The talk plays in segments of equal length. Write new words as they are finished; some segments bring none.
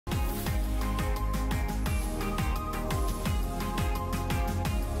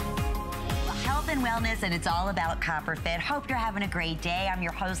and wellness, and it's all about Copper Fit. Hope you're having a great day. I'm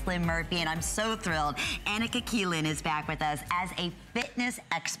your host, Lynn Murphy, and I'm so thrilled. Annika Keelan is back with us as a fitness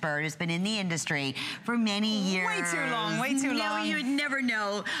expert who's been in the industry for many years. Way too long, way too long. No, you would never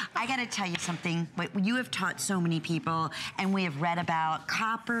know. I gotta tell you something. You have taught so many people, and we have read about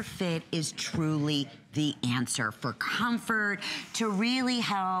Copper Fit is truly the answer for comfort, to really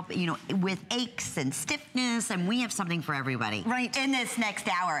help, you know, with aches and stiffness, and we have something for everybody. Right. In this next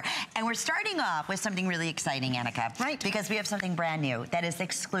hour. And we're starting off with something really exciting, Annika. Right. Because we have something brand new that is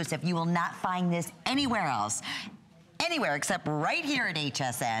exclusive. You will not find this anywhere else. Anywhere except right here at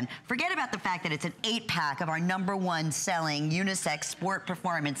HSN. Forget about the fact that it's an 8-pack of our #1 selling unisex sport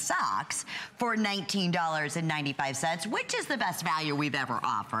performance socks for $19.95, which is the best value we've ever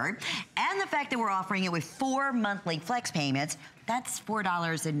offered. And the fact that we're offering it with 4 monthly flex payments, that's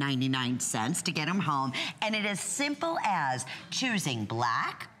 $4.99 to get them home. And it is simple as choosing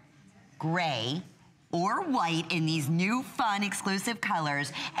black, gray, or white in these new fun exclusive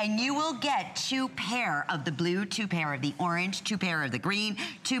colors, and you will get 2 pair of the blue, 2 pair of the orange, 2 pair of the green,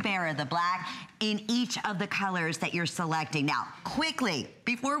 2 pair of the black in each of the colors that you're selecting. Now, quickly,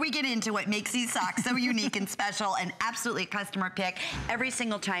 before we get into what makes these socks so unique and special and absolutely a customer pick every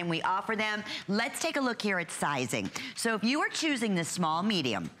single time we offer them, let's take a look here at sizing. So if you are choosing the small,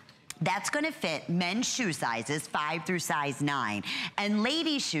 medium, that's gonna fit men's shoe sizes 5 through size 9, and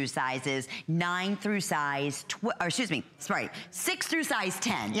ladies' shoe sizes 9 through size 6 through size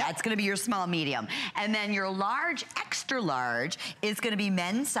 10. Yep. That's gonna be your small, medium. And then your large, extra large is gonna be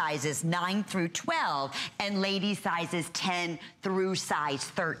men's sizes 9 through 12, and ladies' sizes 10 through size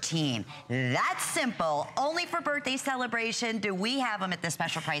 13. That's simple. Only for birthday celebration do we have them at this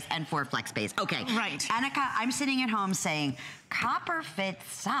special price and for flex space. Okay. Right. Annika, I'm sitting at home saying, Copper Fit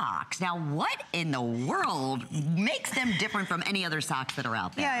socks. Now, what in the world makes them different from any other socks that are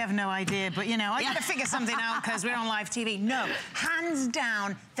out there? Yeah, I have no idea, but you know, I gotta figure something out because we're on live TV. No, hands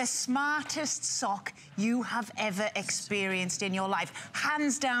down, the smartest sock you have ever experienced in your life.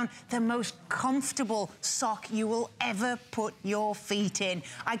 Hands down, the most comfortable sock you will ever put your feet in.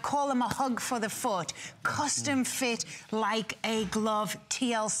 I call them a hug for the foot. Custom fit like a glove,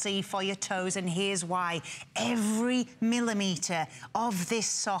 TLC for your toes, and here's why. Every millimeter of this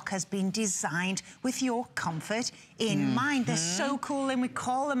sock has been designed with your comfort in mind. They're so cool, and we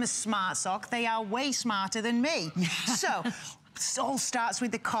call them a smart sock. They are way smarter than me. So, it all starts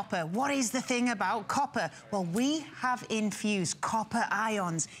with the copper. What is the thing about copper? Well, we have infused copper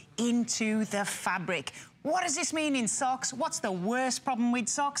ions into the fabric. What does this mean in socks? What's the worst problem with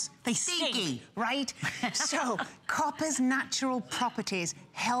socks? They stink, right? So, copper's natural properties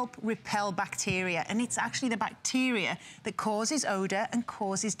help repel bacteria, and it's actually the bacteria that causes odor and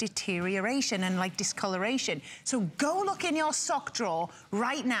causes deterioration and like discoloration. So go look in your sock drawer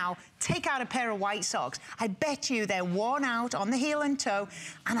right now, take out a pair of white socks. I bet you they're worn out on the heel and toe,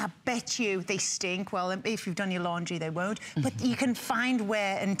 and I bet you they stink. Well, if you've done your laundry, they won't, but you can find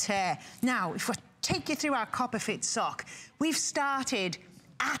wear and tear. Now, if we take you through our Copper Fit sock, we've started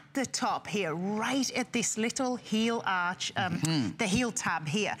at the top here, right at this little heel arch, the heel tab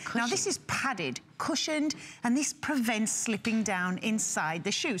here. Now this is padded, cushioned, and this prevents slipping down inside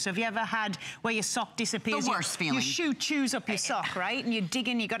the shoe. So have you ever had where your sock disappears? The worst feeling. Your shoe chews up your sock, right? And you're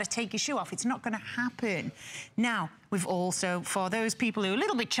digging, you gotta take your shoe off. It's not gonna happen. Now, we've also, for those people who are a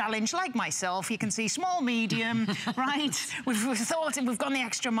little bit challenged, like myself, you can see small, medium, right? We've thought we've gone the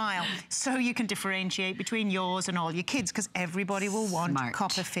extra mile. So you can differentiate between yours and all your kids, because everybody will want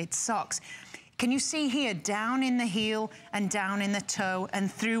Copper Fit socks. Can you see here, down in the heel and down in the toe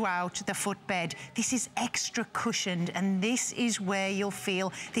and throughout the footbed, this is extra cushioned, and this is where you'll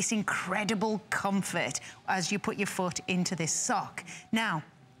feel this incredible comfort as you put your foot into this sock. Now,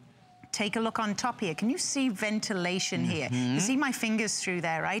 take a look on top here. Can you see ventilation here? You see my fingers through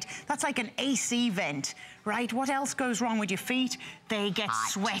there, right? That's like an AC vent, right? What else goes wrong with your feet? They get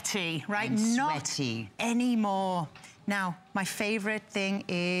sweaty, right? Not anymore. Now, my favorite thing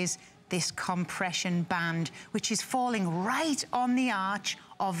is this compression band, which is falling right on the arch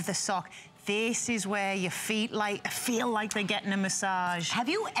of the sock. This is where your feet feel like they're getting a massage. Have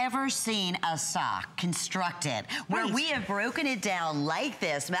you ever seen a sock constructed where we have broken it down like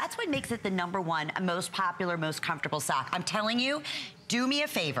this? That's what makes it the #1 most popular, most comfortable sock. I'm telling you, do me a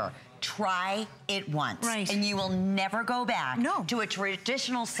favor. Try it once, and you will never go back to a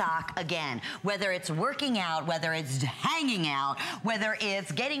traditional sock again. Whether it's working out, whether it's hanging out, whether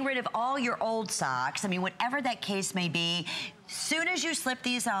it's getting rid of all your old socks, I mean, whatever that case may be, Soon as you slip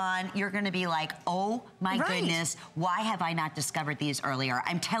these on, you're gonna be like, oh my goodness, why have I not discovered these earlier?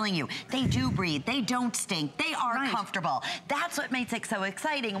 I'm telling you, they do breathe, they don't stink, they are comfortable. That's what makes it so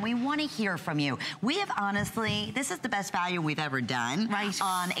exciting, and we wanna hear from you. We have honestly, this is the best value we've ever done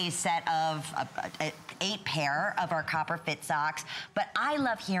on a set of 8 pair of our Copper Fit socks, but I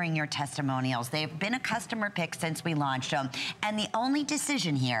love hearing your testimonials. They've been a customer pick since we launched them, and the only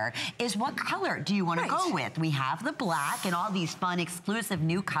decision here is what color do you wanna go with? We have the black and all these fun exclusive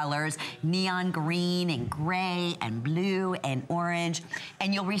new colors, neon green and gray and blue and orange,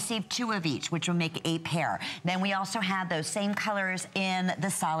 and you'll receive 2 of each, which will make 8 pair. Then we also have those same colors in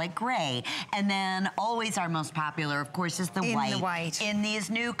the solid gray, and then always our most popular, of course, is the white in these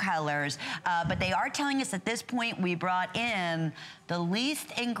new colors, but they are telling us at this point we brought in the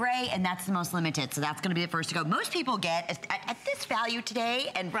least in gray, and that's the most limited, so that's gonna be the first to go. Most people get, at this value today,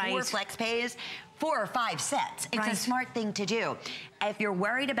 and 4 flex pays, 4 or 5 sets. It's a smart thing to do. If you're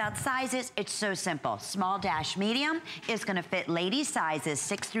worried about sizes, it's so simple. Small dash medium is gonna fit ladies sizes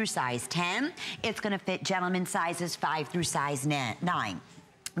 6 through size 10. It's gonna fit gentlemen sizes 5 through size 9.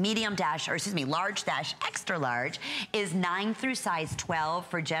 Medium dash, or excuse me, large dash extra large is 9 through size 12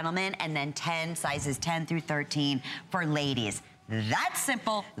 for gentlemen, and then sizes 10 through 13 for ladies. That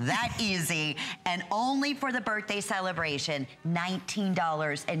simple, that easy, and only for the birthday celebration,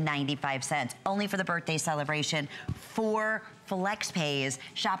 $19.95. Only for the birthday celebration, 4 flex pays,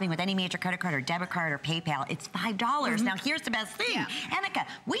 shopping with any major credit card or debit card or PayPal, it's $5. Now here's the best thing. Annika,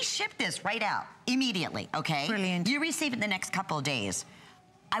 we ship this right out immediately, okay? Brilliant. You receive it in the next couple of days.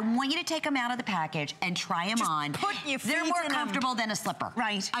 I want you to take them out of the package and try them on. Put your feet They're more comfortable than a slipper.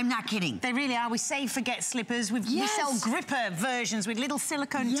 I'm not kidding. They really are. We say forget slippers. We sell gripper versions with little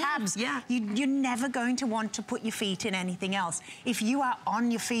silicone tabs. You're never going to want to put your feet in anything else. If you are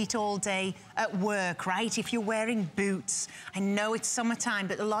on your feet all day at work, if you're wearing boots, I know it's summertime,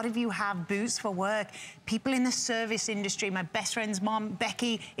 but a lot of you have boots for work. People in the service industry, my best friend's mom,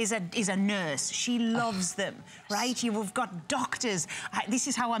 Becky, is a nurse. She loves them, You've got doctors. This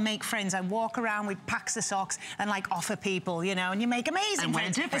is how I make friends. I walk around with packs of socks and offer people, and you make amazing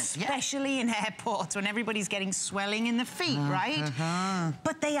friends, especially in airports when everybody's getting swelling in the feet,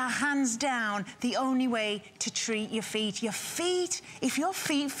 But they are hands down the only way to treat your feet. Your feet, if your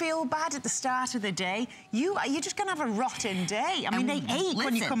feet feel bad at the start of the day, you're just gonna have a rotten day. I mean, they ache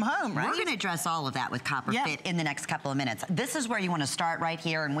when you come home, We're gonna address all of that with Copper Fit in the next couple of minutes. This is where you wanna start right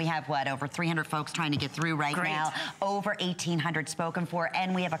here, and we have, over 300 folks trying to get through now, over 1,800 spoken for,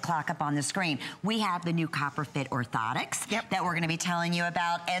 and we have a clock up on the screen. We have the new Copper Fit orthotics that we're gonna be telling you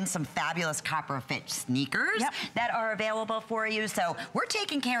about, and some fabulous Copper Fit sneakers that are available for you. So we're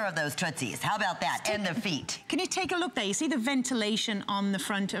taking care of those tootsies. How about that? And the feet. Can you take a look there? You see the ventilation on the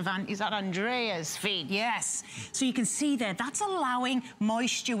front of, is that Andrea's feet? Yes. So you can see there, that's allowing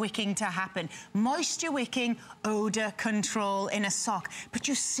moisture wicking to happen. Moisture wicking, odor control in a sock. But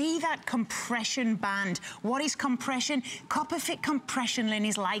you see that compression band. What is compression? Copper Fit compression linen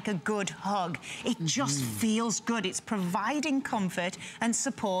is like a good hug. It just feels good. It's providing comfort and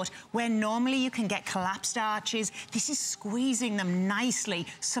support where normally you can get collapsed arches. This is squeezing them nicely,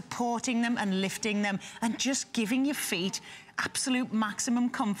 supporting them and lifting them, and just giving your feet absolute maximum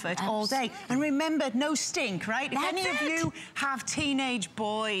comfort all day. And remember, no stink, If any of you have teenage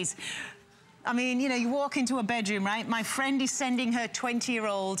boys, I mean, you walk into a bedroom, My friend is sending her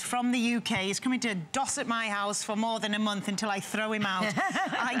 20-year-old from the UK. He's coming to doss at my house for more than a month until I throw him out.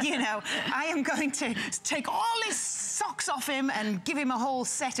 I am going to take all his socks off him and give him a whole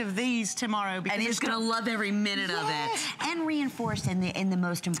set of these tomorrow. And he's going to love every minute of it. And reinforced in the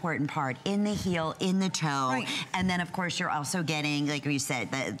most important part, in the heel, in the toe. And then, of course, you're also getting, like we said,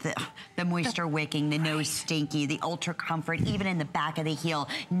 the moisture wicking, the no stinky, the ultra comfort, even in the back of the heel,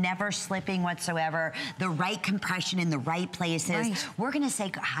 never slipping whatsoever, the right compression in the right places. We're gonna say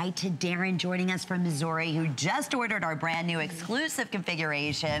hi to Darren joining us from Missouri, who just ordered our brand new exclusive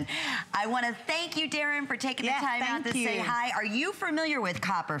configuration. I wanna thank you, Darren, for taking the time out to say hi. Are you familiar with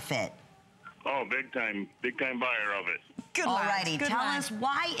Copper Fit? Oh, big time buyer of it. Good. Alrighty, tell us,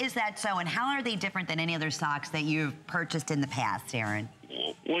 why is that so, and how are they different than any other socks that you've purchased in the past, Darren?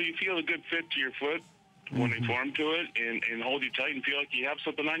 Well, you feel a good fit to your foot when they form to it and hold you tight and feel like you have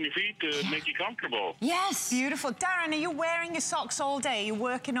something on your feet to make you comfortable. Yes. Beautiful. Darren, are you wearing your socks all day? Are you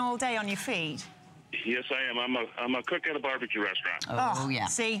working all day on your feet? Yes, I am. I'm a cook at a barbecue restaurant. Oh yeah.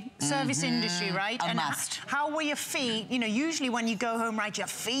 See, service industry, right? A must. How were your feet? Usually when you go home, your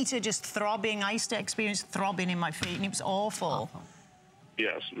feet are just throbbing. I used to experience throbbing in my feet, and it was awful.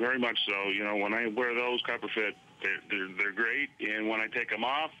 Yes, very much so. When I wear those Copper Fit, they're great, and when I take them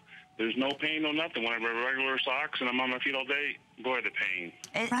off, There's no pain, no nothing. When I wear regular socks and I'm on my feet all day, boy, the pain.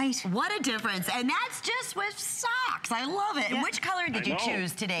 Right. What a difference. And that's just with socks. I love it. Yeah. And which color did you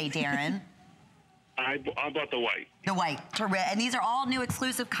choose today, Darren? I bought the white. The white. And these are all new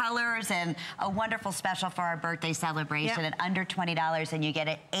exclusive colors and a wonderful special for our birthday celebration at under $20, and you get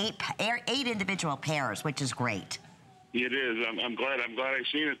it eight individual pairs, which is great. It is. I'm glad I've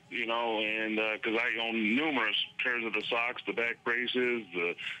seen it, you know, and because I own numerous pairs of the socks, the back braces,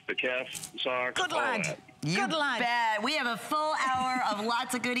 the calf socks. Good lad. Good lad. We have a full hour of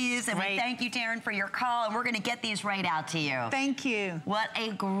lots of goodies, and we thank you, Darren, for your call, and we're going to get these right out to you. Thank you. What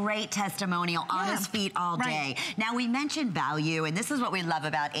a great testimonial on his feet all day. Now, we mentioned value, and this is what we love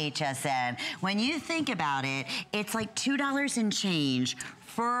about HSN. When you think about it, it's like $2 and change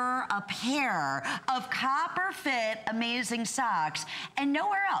for a pair of copper fit amazing socks and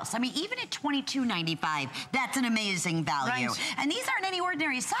nowhere else. I mean, even at $22.95, that's an amazing value. And these aren't any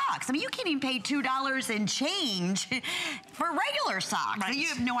ordinary socks. I mean, you can't even pay $2 and change for regular socks. You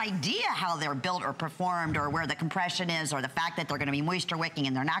have no idea how they're built or performed or where the compression is or the fact that they're gonna be moisture wicking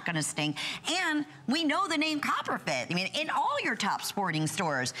and they're not gonna sting. And we know the name Copper Fit. I mean, in all your top sporting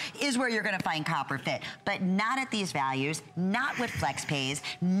stores is where you're gonna find Copper Fit, but not at these values, not with flex pays,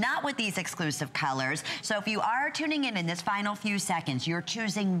 not with these exclusive colors. So if you are tuning in this final few seconds, you're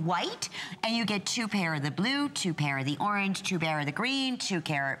choosing white and you get 2 pair of the blue, 2 pair of the orange, 2 pair of the green, 2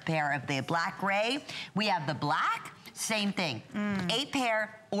 pair of the black gray. We have the black, same thing. 8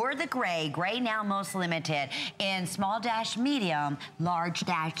 pair or the gray now most limited in small dash medium, large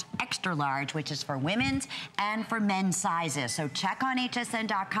dash extra large, which is for women's and for men's sizes. So check on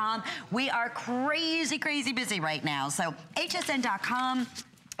hsn.com. We are crazy busy right now. So hsn.com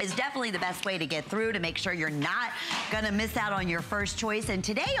is definitely the best way to get through to make sure you're not gonna miss out on your first choice. And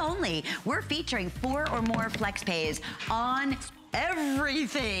today only, we're featuring 4 or more flex pays on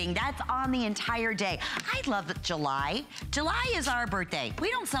everything. That's on the entire day. I love that July. July is our birthday. We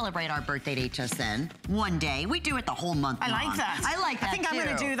don't celebrate our birthday at HSN one day. We do it the whole month long. I like that. I like that I think I'm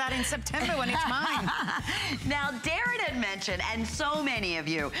going to do that in September when it's mine. Now, Darren had mentioned, and so many of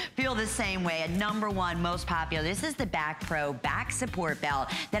you feel the same way, #1 most popular. This is the Back Pro back support belt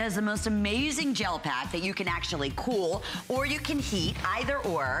that has the most amazing gel pack that you can actually cool or you can heat, either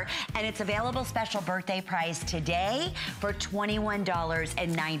or. And it's available special birthday price today for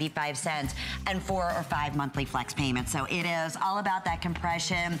 $21.95 and 4 or 5 monthly flex payments. So it is all about that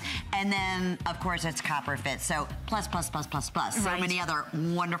compression. And then, of course, it's Copper Fit. So plus. So many other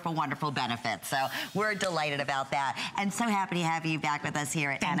wonderful benefits. So we're delighted about that. And so happy to have you back with us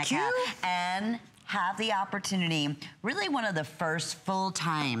here at Annika. Thank you. And have the opportunity, really one of the first full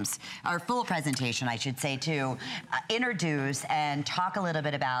presentation, I should say, to introduce and talk a little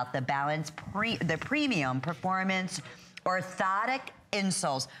bit about the the premium performance orthotic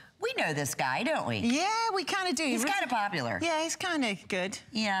insoles. We know this guy, don't we? Yeah, we kind of do. He's kind of popular. Yeah, he's kind of good.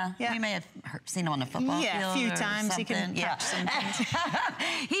 Yeah, we may have seen him on the football field. Yeah, a few times. Something. He can catch some things.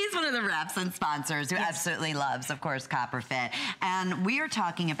 He's one of the reps and sponsors who absolutely loves, of course, Copper Fit. And we are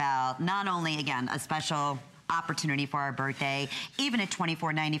talking about not only, again, a special opportunity for our birthday, even at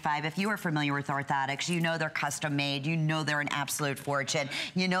 $24.95. If you are familiar with orthotics, you know they're custom made, you know they're an absolute fortune,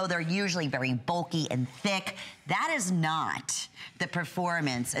 you know they're usually very bulky and thick. That is not the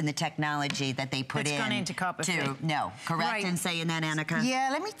performance and the technology that they put gone into Copper Fit. No, correct in saying that, Annika? Yeah,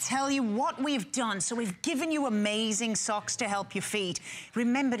 let me tell you what we've done. So we've given you amazing socks to help your feet.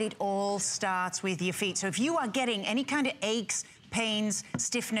 Remember, it all starts with your feet. So if you are getting any kind of aches, pains,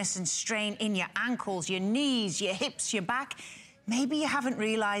 stiffness and strain in your ankles, your knees, your hips, your back, maybe you haven't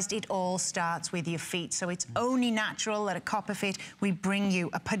realized it all starts with your feet. So it's only natural that at Copper Fit we bring you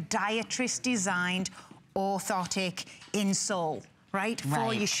a podiatrist designed orthotic insole. Right,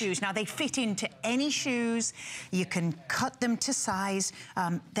 for your shoes. Now, they fit into any shoes. You can cut them to size.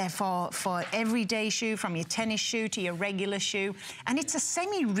 They're for everyday shoe, from your tennis shoe to your regular shoe. And it's a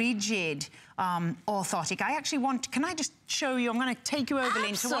semi-rigid orthotic. I actually can I just show you? I'm going to take you over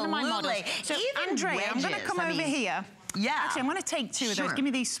into one of my models. So, Andrea, I'm going to come over here. Yeah. Actually, I'm going to take 2 of those. Give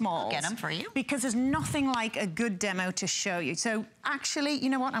me these smalls. Get them for you. Because there's nothing like a good demo to show you. So actually, you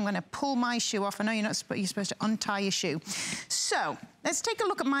know what? I'm going to pull my shoe off. I know you're supposed to untie your shoe. So let's take a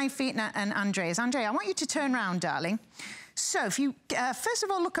look at my feet and Andrea's. Andrea, I want you to turn around, darling. So if you, first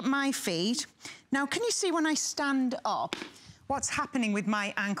of all, look at my feet. Now, can you see when I stand up what's happening with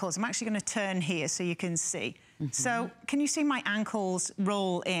my ankles? I'm actually going to turn here so you can see. So can you see my ankles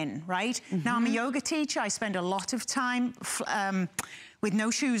roll in, right? Now, I'm a yoga teacher. I spend a lot of time with no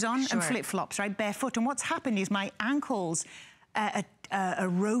shoes on and flip-flops, right? Barefoot. And what's happened is my ankles a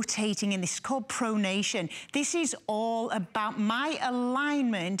rotating in this. It's called pronation. This is all about my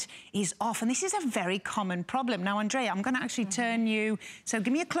alignment is off, and this is a very common problem. Now, Andrea, I'm going to actually turn you, so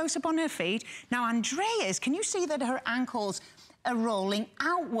give me a close-up on her feet. Now, Andrea's, can you see that her ankles are rolling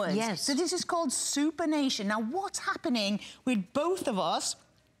outwards? Yes. So this is called supination. Now, what's happening with both of us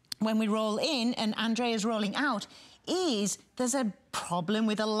when we roll in and Andrea's rolling out is there's a problem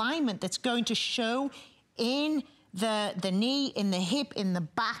with alignment that's going to show in the knee, in the hip, in the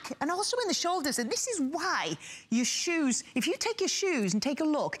back, and also in the shoulders. And this is why your shoes, if you take your shoes and take a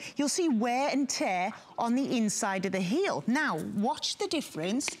look, you'll see wear and tear on the inside of the heel. Now, watch the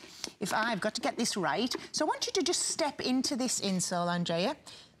difference. If I've got to get this right. So I want you to just step into this insole, Andrea.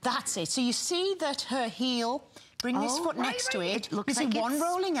 That's it. So you see that her heel, bring this foot next to it. It looks like one it's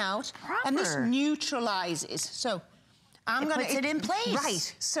rolling out, proper. and this neutralizes. So I'm going to put it in place.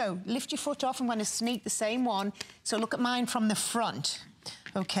 Right. So lift your foot off. I'm going to sneak the same one. So look at mine from the front.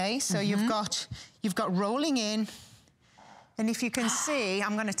 Okay. So you've got rolling in. And if you can see,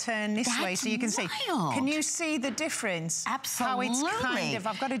 I'm going to turn this way so you can see. Can you see the difference? Absolutely. How it's kind of,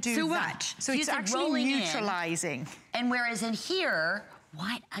 I've got to do that. So it's actually neutralizing. And whereas in here,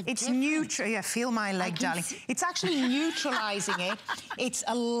 what a It's difference. neutral. Yeah, feel my leg, darling. It's actually neutralizing it. It's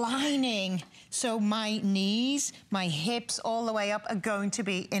aligning. So my knees, my hips, all the way up are going to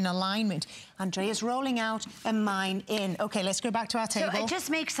be in alignment. Andrea's rolling out and mine in. Okay, let's go back to our table. So it just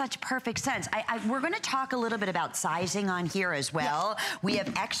makes such perfect sense. We're going to talk a little bit about sizing on here as well. Yeah. We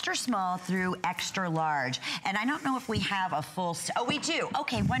have extra small through extra large. And I don't know if we have a full... Oh, we do.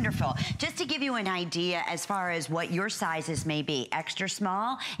 Okay, wonderful. Just to give you an idea as far as what your sizes may be. Extra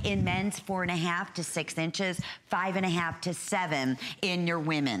small in men's 4.5 to 6 inches, 5.5 to 7 in your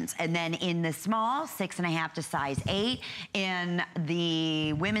women's. And then in the small, 6.5 to size 8. In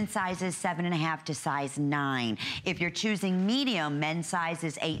the women's sizes, 7.5 to size 9. If you're choosing medium, men's size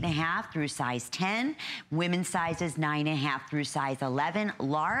is 8.5 through size 10. Women's sizes 9.5 through size 11.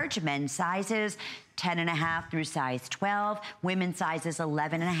 Large men's sizes 10.5 through size 12. Women's sizes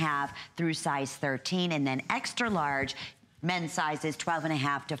 11.5 through size 13. And then extra large men's sizes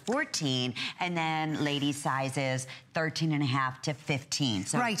 12.5 to 14, and then ladies' sizes 13.5 to 15.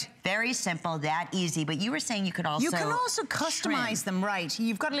 So very simple, that easy. But you were saying you could also customize them, right?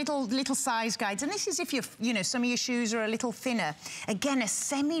 You've got little size guides, and this is if some of your shoes are a little thinner. Again, a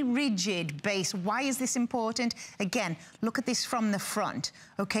semi-rigid base. Why is this important? Again, look at this from the front.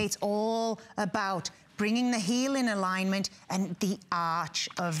 Okay, it's all about bringing the heel in alignment and the arch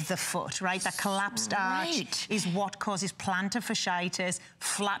of the foot, right? That collapsed arch is what causes plantar fasciitis,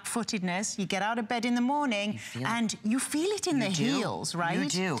 flat-footedness. You get out of bed in the morning and you feel it in the heels, right? You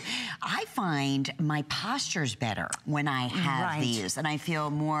do. I find my posture's better when I have these, and I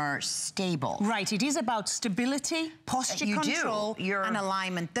feel more stable. Right, it is about stability, posture control, and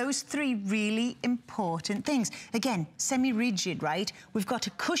alignment. Those three really important things. Again, semi-rigid, right? We've got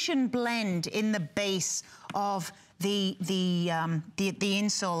a cushion blend in the base of the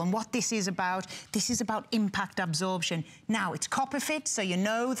insole, and what this is about impact absorption. Now, it's copper fit, so you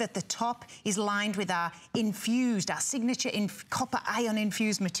know that the top is lined with our infused, our signature copper ion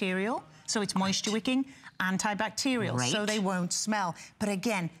infused material, so it's moisture wicking, antibacterial, so they won't smell. But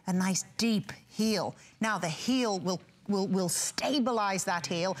again, a nice deep heel. Now, the heel will stabilize that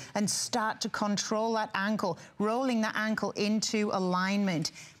heel and start to control that ankle, rolling that ankle into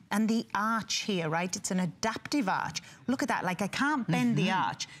alignment. And the arch here, right? It's an adaptive arch. Look at that, like I can't bend the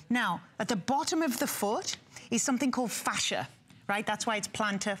arch. Now, at the bottom of the foot is something called fascia, right? That's why it's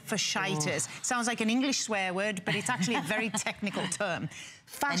plantar fasciitis. Sounds like an English swear word, but it's actually a very technical term.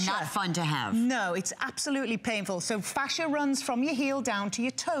 Fascia. And not fun to have. No, it's absolutely painful. So fascia runs from your heel down to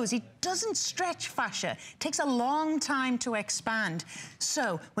your toes. It doesn't stretch fascia. It takes a long time to expand.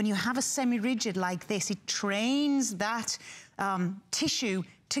 So when you have a semi-rigid like this, it trains that tissue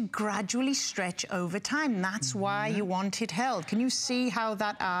to gradually stretch over time. That's why you want it held. Can you see how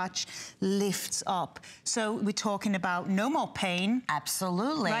that arch lifts up? So we're talking about no more pain.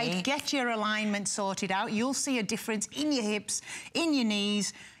 Absolutely. Right, get your alignment sorted out. You'll see a difference in your hips, in your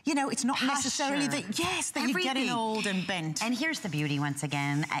knees. You know, it's not necessarily that, you're getting old and bent. And here's the beauty once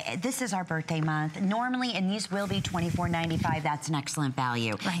again. This is our birthday month. Normally, and these will be $24.95. That's an excellent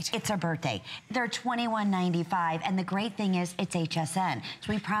value. Right. It's our birthday. They're $21.95. And the great thing is it's HSN.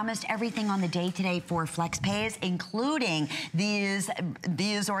 So we promised everything on the day today for FlexPays, including these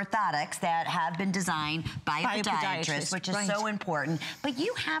orthotics that have been designed by a podiatrist, which is so important. But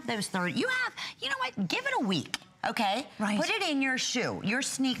you have those you know what? Give it a week. okay? Right. Put it in your shoe, your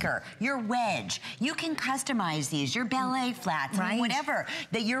sneaker, your wedge. You can customize these, your ballet flats, I mean, whatever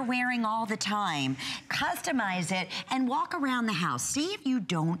that you're wearing all the time. Customize it and walk around the house. See if you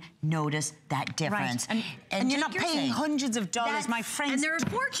don't notice that difference. Right. And you're not paying hundreds of dollars. My friends... And they're a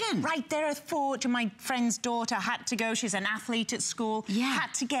fortune. Right, they're a fortune. My friend's daughter had to go, she's an athlete at school,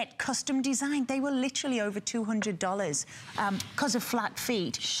 had to get custom designed. They were literally over $200 because of flat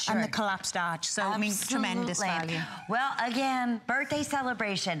feet and the collapsed arch. So, I mean, tremendous value. Well, again, birthday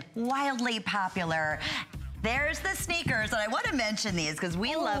celebration, wildly popular. There's the sneakers, and I want to mention these because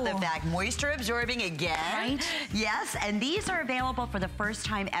we love the fact moisture absorbing again. Right. Yes, and these are available for the first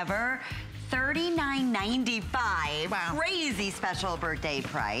time ever. $39.95. Wow. Crazy special birthday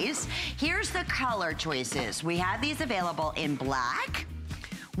price. Here's the color choices. We have these available in black.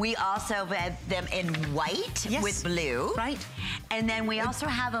 We also have them in white with blue. Right. And then we also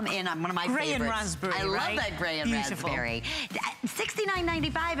have them in one of my favorites. Gray and raspberry, I love that gray and raspberry.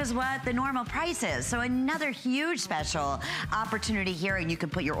 $69.95 is what the normal price is. So another huge special opportunity here, and you can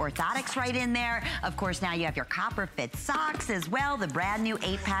put your orthotics right in there. Of course, now you have your copper fit socks as well. The brand new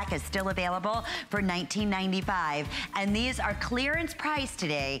 8-pack is still available for $19.95. And these are clearance price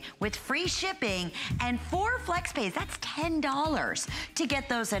today with free shipping and 4 flex pays. That's $10 to get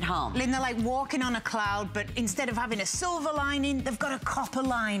those at home. Lynn, they're like walking on a cloud, but instead of having a silver lining, they've got a copper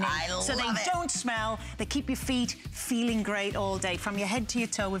lining. So they don't smell. They keep your feet feeling great all day. From your head to your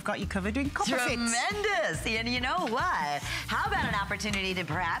toe, we've got you covered in copper fits. Tremendous. And you know what? How about an opportunity to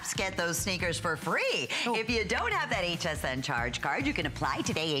perhaps get those sneakers for free? If you don't have that HSN charge card, you can apply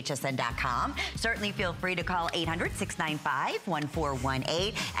today, hsn.com. Certainly feel free to call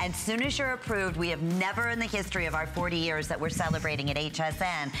 800-695-1418. And soon as you're approved, we have never in the history of our 40 years that we're celebrating at HSN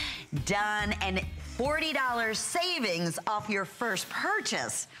done an $40 savings off your first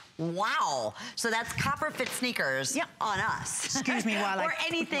purchase. Wow. So that's copper fit sneakers on us. Excuse me while or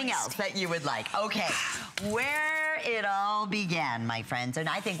anything else that you would like. Okay. Where it all began, my friends, and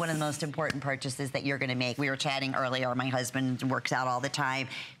I think one of the most important purchases that you're going to make, we were chatting earlier, my husband works out all the time,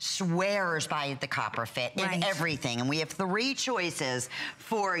 swears by the copper fit in everything, and we have 3 choices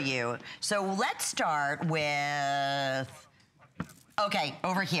for you. So let's start with... Okay,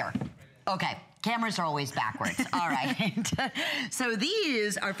 over here. Okay, cameras are always backwards. All right. So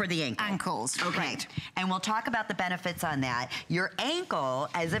these are for the ankles. Okay. Right. And we'll talk about the benefits on that. Your ankle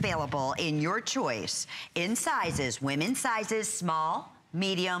is available in your choice in sizes, women's sizes, small,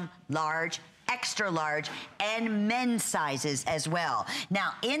 medium, large, extra large, and men's sizes as well.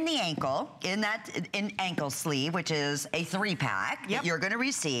 Now, in the ankle, in ankle sleeve, which is a 3-pack that you're going to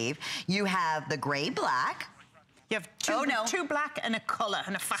receive, you have the gray black. You have two black and a color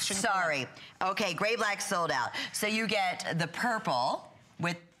and a fashion color. Okay, gray black sold out. So you get the purple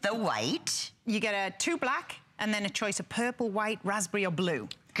with the white. You get a 2 black and then a choice of purple, white, raspberry, or blue.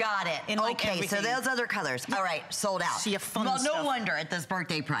 Got it. Okay, so those other colors. All right, sold out. So you have fun stuff. Well, no wonder at this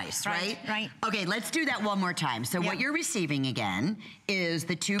birthday price, right? Right. Okay, let's do that one more time. So what you're receiving again is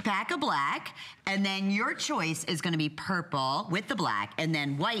the 2-pack of black, and then your choice is going to be purple with the black, and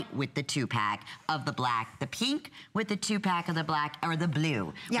then white with the 2-pack of the black, the pink with the 2-pack of the black, or the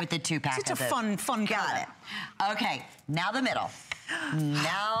blue with the 2-pack of the... It's a fun color. Got it. Okay, now the middle.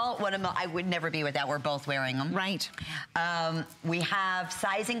 Now, I would never be without. We're both wearing them. Right. We have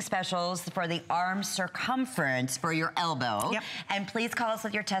sizing specials for the arm circumference for your elbow. Yep. And please call us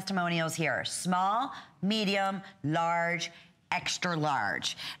with your testimonials here. Small, medium, large, extra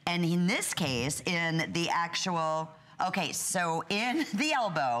large. And in this case, in the actual... Okay, so in the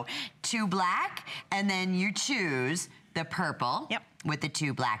elbow, 2 black, and then you choose the purple. Yep. With the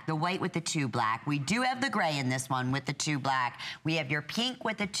 2 black, the white with the 2 black. We do have the gray in this one with the 2 black. We have your pink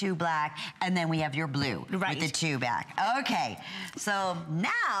with the 2 black, and then we have your blue with the 2 black. Okay, so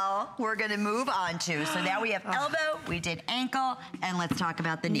now we're gonna move on to, so now we have elbow, we did ankle, and let's talk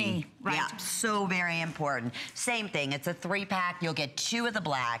about the knee. Right. Yeah, so very important. Same thing, it's a 3-pack, you'll get 2 of the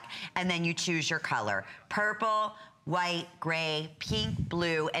black, and then you choose your color. Purple, white, gray, pink,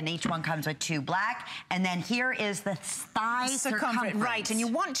 blue, and each one comes with 2 black. And then here is the thigh circumference. Right, and you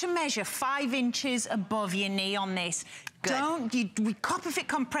want to measure 5 inches above your knee on this. With copper fit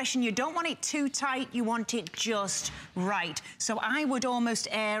compression, you don't want it too tight, you want it just right. So I would almost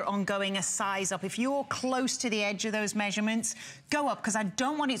err on going a size up. If you're close to the edge of those measurements, go up, because I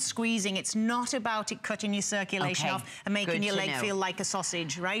don't want it squeezing. It's not about it cutting your circulation off and making your leg feel like a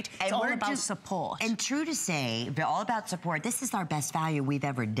sausage, right? It's all about support. And true to say, all about support, this is our best value we've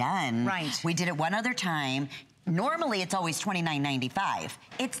ever done. Right. We did it one other time. Normally, it's always $29.95.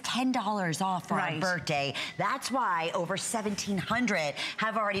 It's $10 off for our birthday. That's why over 1,700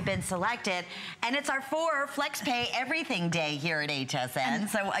 have already been selected. And it's our 4 Flex Pay Everything Day here at HSN.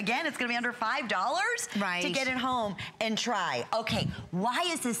 So again, it's gonna be under $5 to get it home and try. Okay, why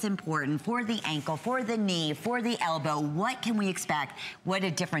is this important for the ankle, for the knee, for the elbow? What can we expect? What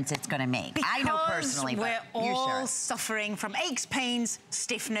a difference it's gonna make. Because I know personally, we're but you all suffering from aches, pains,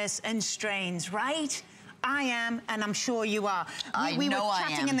 stiffness, and strains, right? I am, and I'm sure you are. We were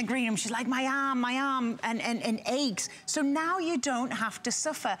chatting in the green room. She's like, my arm, and aches. So now you don't have to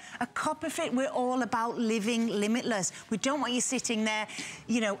suffer. At CopperFit, we're all about living limitless. We don't want you sitting there,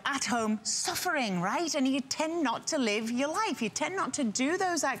 you know, at home suffering, right? And you tend not to live your life. You tend not to do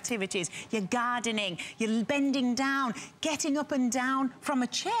those activities. You're gardening, you're bending down, getting up and down from a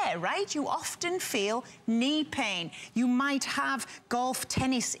chair, right? You often feel knee pain. You might have golf,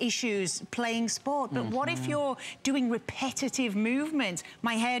 tennis issues, playing sport, but what if you're doing repetitive movements?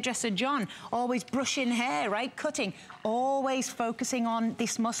 My hairdresser, John, always brushing hair, right? Cutting, always focusing on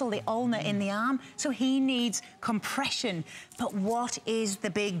this muscle, the ulna in the arm. So he needs compression. But what is the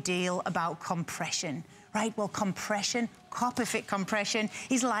big deal about compression? Right, well, compression, CopperFit compression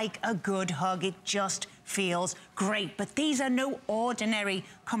is like a good hug. It just feels great. But these are no ordinary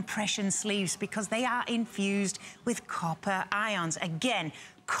compression sleeves because they are infused with copper ions. Again,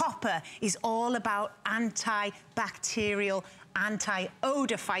 copper is all about antibacterial,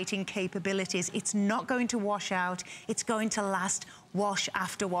 anti-odor fighting capabilities. It's not going to wash out. It's going to last wash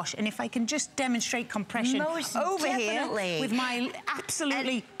after wash. And if I can just demonstrate compression over here with my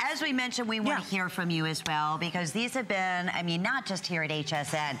absolutely... And as we mentioned, we want to hear from you as well, because these have been, I mean, not just here at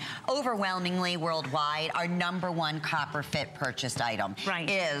HSN, overwhelmingly worldwide, our #1 CopperFit purchased item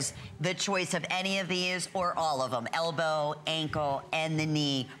is the choice of any of these or all of them. Elbow, ankle, and the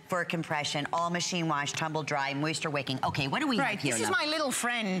knee for compression, all machine wash, tumble dry, moisture wicking. Okay, what do we have here? This is my little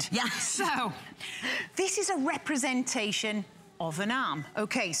friend. Yeah. So, this is a representation of an arm.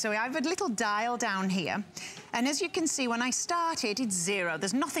 Okay, so I have a little dial down here, and as you can see, when I start it, it's 0.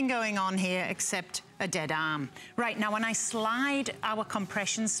 There's nothing going on here except a dead arm. Right, now when I slide our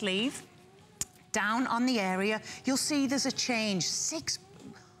compression sleeve down on the area, you'll see there's a change,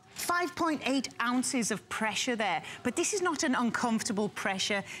 5.8 ounces of pressure there. But this is not an uncomfortable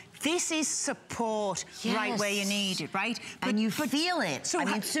pressure. This is support right where you need it, right? And you feel it. So I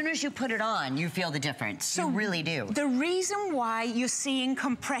mean, as soon as you put it on, you feel the difference. So you really do. The reason why you're seeing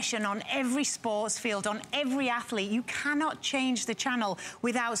compression on every sports field, on every athlete, you cannot change the channel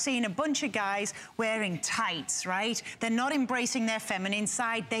without seeing a bunch of guys wearing tights, right? They're not embracing their feminine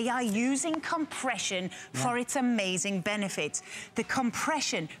side. They are using compression for its amazing benefits. The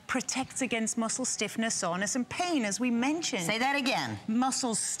compression protects against muscle stiffness, soreness, and pain, as we mentioned. Say that again.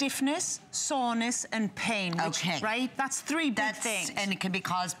 Muscle stiffness, soreness, and pain. Which, right? That's 3 big things. And it can be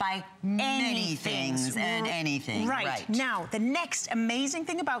caused by many things and anything. Right. Now, the next amazing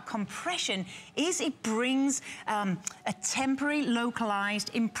thing about compression is it brings a temporary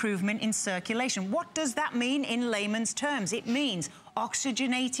localized improvement in circulation. What does that mean in layman's terms? It means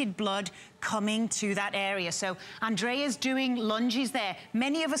oxygenated blood coming to that area. So Andrea's doing lunges there.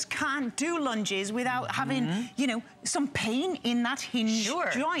 Many of us can't do lunges without having, you know, some pain in that hinge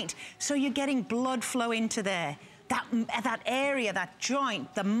joint. So you're getting blood flow into there. That area, that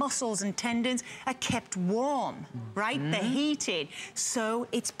joint, the muscles and tendons are kept warm, right? They're heated. So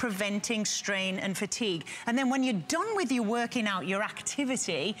it's preventing strain and fatigue. And then when you're done with your working out, your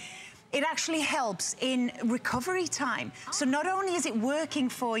activity, it actually helps in recovery time. So not only is it working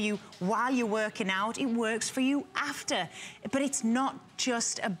for you while you're working out, it works for you after. But it's not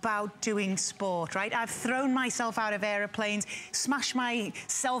just about doing sport, right? I've thrown myself out of airplanes, smashed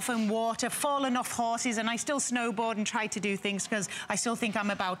myself in water, fallen off horses, and I still snowboard and try to do things because I still think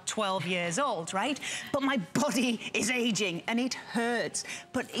I'm about 12 years old, right? But my body is aging and it hurts.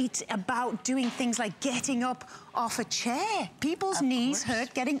 But it's about doing things like getting up off a chair. People's knees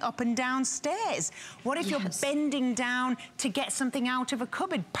hurt getting up and down stairs. What if you're bending down to get something out of a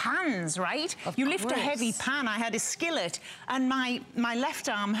cupboard? Pans, right? You lift a heavy pan. I had a skillet and my left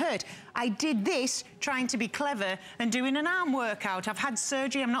arm hurt. I did this trying to be clever and doing an arm workout. I've had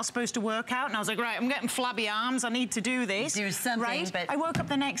surgery, I'm not supposed to work out, and I was like, right, I'm getting flabby arms, I need to do this. Do something, right? but... I woke up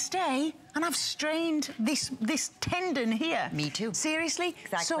the next day and I've strained this tendon here. Me too. Seriously?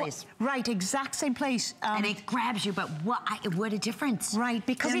 Exact place. Right, exact same place. And it grabs you, but what a difference. Right,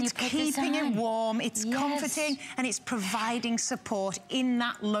 because it's keeping it warm, it's comforting, and it's providing support in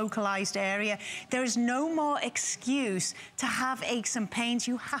that localized area. There is no more excuse to have aches and pains.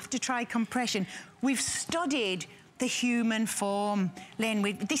 You have to try compression. We've studied the human form, Lynn.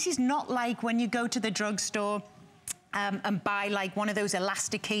 This is not like when you go to the drugstore and buy like one of those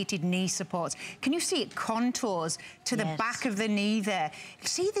elasticated knee supports. Can you see it contours to the back of the knee there?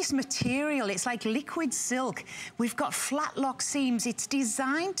 See this material, it's like liquid silk. We've got flat lock seams. It's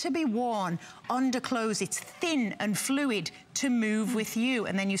designed to be worn under clothes. It's thin and fluid to move with you.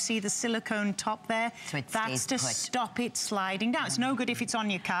 And then you see the silicone top there. So that's to stop it sliding down. It's no good if it's on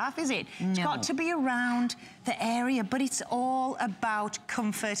your calf, is it? No. It's got to be around the area, but it's all about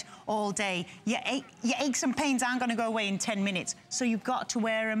comfort all day. Your aches and pains aren't going to go away in 10 minutes, so you've got to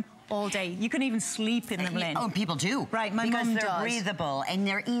wear them all day. You can even sleep in them, Lynn. Oh, people do. Right, my mum does. Because they're breathable and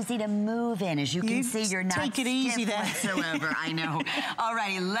they're easy to move in. As you can see, you're not take it easy there whatsoever. I know. All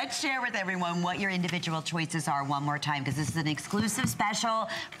righty, let's share with everyone what your individual choices are one more time, because this is an exclusive special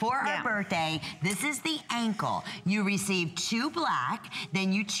for our birthday. This is the ankle. You receive 2 black,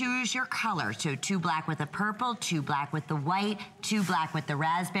 then you choose your color. So 2 black with the purple, 2 black with the white, 2 black with the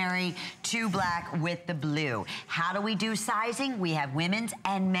raspberry, 2 black with the blue. How do we do sizing? We have women's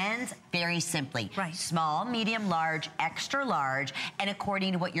and men's. Very simply. Right. Small, medium, large, extra large, and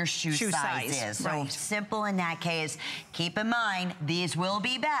according to what your shoe size is. So simple in that case. Keep in mind, these will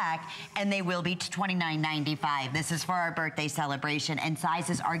be back, and they will be $29.95. This is for our birthday celebration, and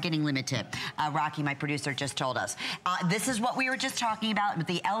sizes are getting limited. Rocky, my producer, just told us. This is what we were just talking about.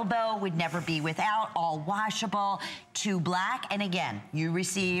 The elbow would never be without, all washable, 2 black, and again, you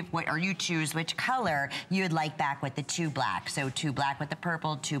receive, or you choose which color you would like back with the 2 black. So 2 black with the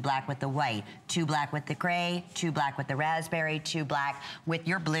purple, 2 black with the white, 2 black with the gray, 2 black with the raspberry, 2 black with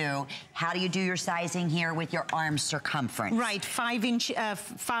your blue. How do you do your sizing here with your arm circumference? Right, 5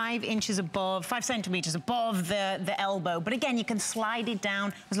 inches above, 5 centimeters above the elbow. But again, you can slide it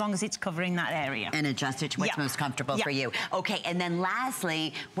down as long as it's covering that area. And adjust it to what's most comfortable for you. Okay, and then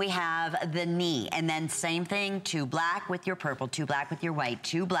lastly, we have the knee. And then same thing, 2 black with your purple, 2 black with your white,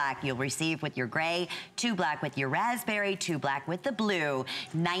 2 black you'll receive with your gray, 2 black with your raspberry, 2 black with the blue.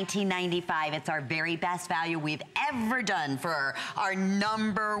 $19.95. It's our very best value we've ever done for our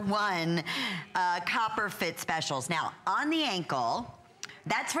 #1 copper fit specials. Now, on the ankle,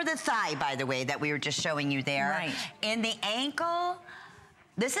 that's for the thigh, by the way, that we were just showing you there. Right. In the ankle,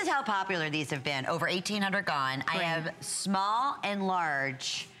 this is how popular these have been. Over 1,800 gone. Great. I have small and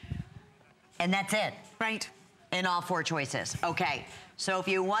large, and that's it. Right. In all 4 choices. Okay. So if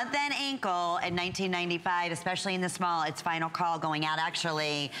you want that ankle at $19.95, especially in the small, it's final call going out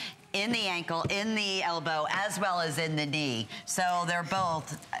actually in the ankle, in the elbow, as well as in the knee. So they're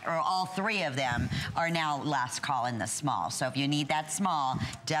both, or all 3 of them, are now last call in the small. So if you need that small,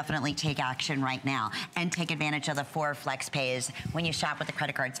 definitely take action right now. And take advantage of the 4 flex pays. When you shop with the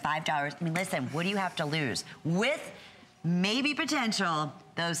credit cards, $5. I mean, listen, what do you have to lose? With maybe potential,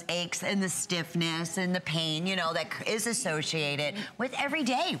 those aches and the stiffness and the pain, you know, that is associated with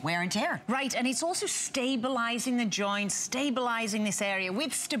everyday wear and tear. Right, and it's also stabilizing the joints, stabilizing this area.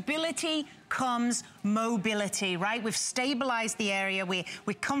 With stability comes mobility, right? We've stabilized the area, we're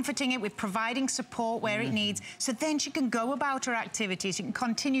comforting it, we're providing support where it needs, so then she can go about her activities. You can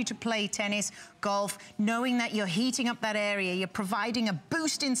continue to play tennis, golf, knowing that you're heating up that area, you're providing a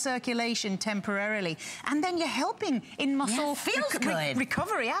boost in circulation temporarily, and then you're helping in muscle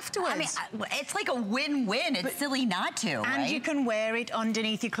recovery afterwards. I mean, it's like a win-win. It's silly not to, right? And you can wear it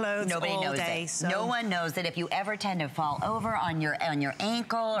underneath your clothes all day. So. No one knows that if you ever tend to fall over on your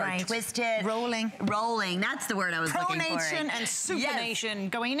ankle or twist it. Rolling, that's the word I was looking for. Pronation and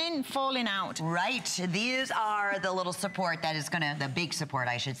supination, going in, falling out. Right, these are the little support that is gonna, the big support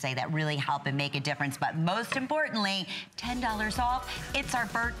I should say, that really help and make a difference. But most importantly, $10 off. It's our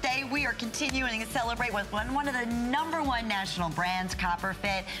birthday. We are continuing to celebrate with one of the #1 national brands, Copper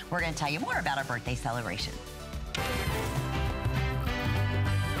Fit. We're gonna tell you more about our birthday celebration.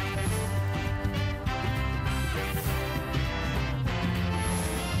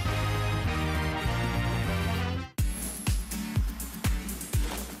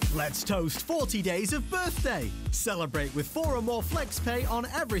 Let's toast 40 days of birthday. Celebrate with 4 or more flex pay on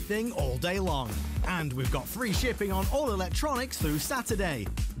everything all day long. And we've got free shipping on all electronics through Saturday.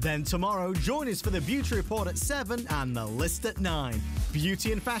 Then tomorrow, join us for the Beauty Report at 7 and the list at 9.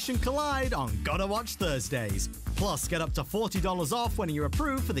 Beauty and fashion collide on Gotta Watch Thursdays. Plus, get up to $40 off when you're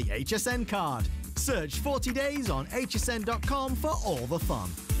approved for the HSN card. Search 40 days on hsn.com for all the fun.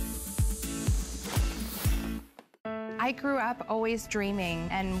 I grew up always dreaming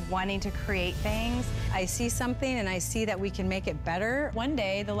and wanting to create things. I see something and I see that we can make it better. One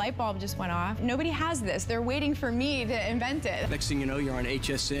day, the light bulb just went off. Nobody has this. They're waiting for me to invent it. Next thing you know, you're on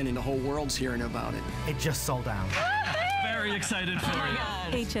HSN and the whole world's hearing about it. It just sold out. very excited for you.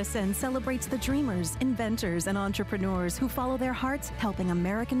 HSN celebrates the dreamers, inventors, and entrepreneurs who follow their hearts, helping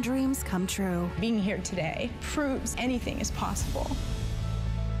American dreams come true. Being here today proves anything is possible.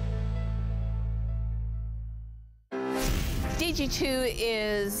 DG2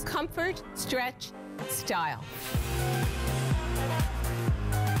 is comfort, stretch, style.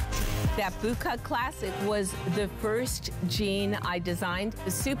 That bootcut classic was the first jean I designed.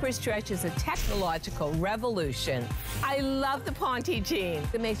 The Super Stretch is a technological revolution. I love the Ponte jean.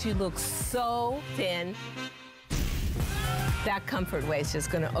 It makes you look so thin. That comfort waist is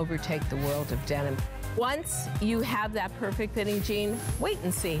going to overtake the world of denim. Once you have that perfect fitting jean, wait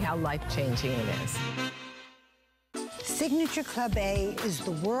and see how life-changing it is. Signature Club A is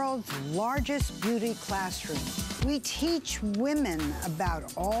the world's largest beauty classroom. We teach women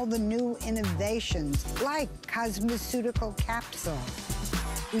about all the new innovations like cosmeceutical capsule.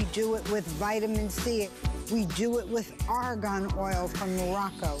 We do it with vitamin C. We do it with argan oil from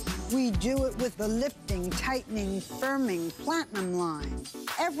Morocco. We do it with the lifting, tightening, firming platinum line.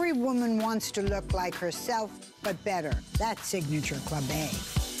 Every woman wants to look like herself, but better. That's Signature Club A.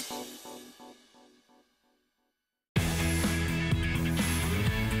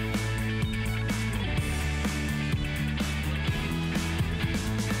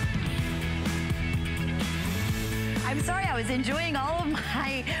 I'm sorry, I was enjoying all of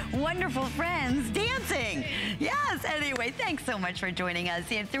my wonderful friends dancing. Yes, anyway, thanks so much for joining us.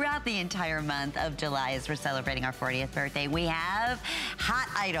 And throughout the entire month of July, as we're celebrating our 40th birthday, we have hot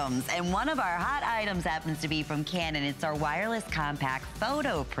items. And one of our hot items happens to be from Canon. It's our wireless compact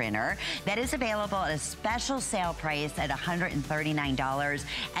photo printer that is available at a special sale price at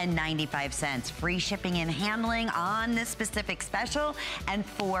 $139.95. Free shipping and handling on this specific special and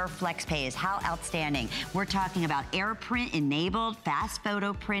 4 flex pays. How outstanding. We're talking about AirPrint enabled, fast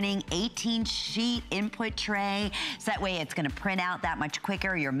photo printing, 18-sheet input tray. So that way it's going to print out that much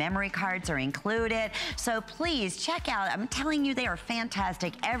quicker. Your memory cards are included. So please check out, I'm telling you, they are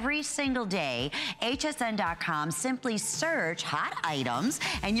fantastic every single day. HSN.com, simply search hot items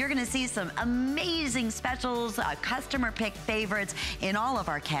and you're going to see some amazing specials, customer pick favorites in all of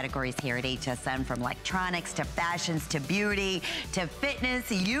our categories here at HSN, from electronics to fashions to beauty to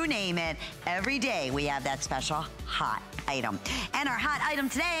fitness, you name it. Every day we have that special hot item. And our hot item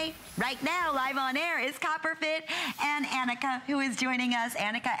today, right now, live on air, is CopperFit and Annika, who is joining us.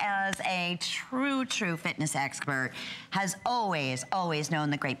 Annika, as a true fitness expert, has always known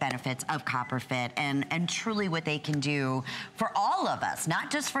the great benefits of CopperFit and truly what they can do for all of us, not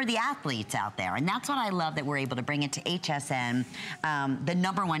just for the athletes out there. And that's what I love, that we're able to bring it to HSN, the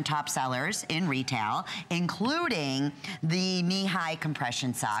 #1 top sellers in retail, including the knee-high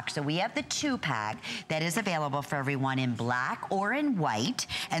compression socks. So we have the 2-pack that is available for everyone in black or in white.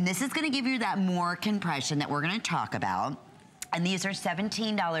 And this is going to give you that more compression that we're going to talk about. And these are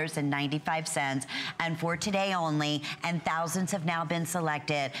 $17.95, and for today only, and thousands have now been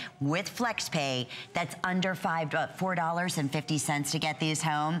selected with FlexPay. That's under $4.50 to get these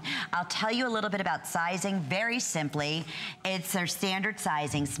home. I'll tell you a little bit about sizing very simply. It's their standard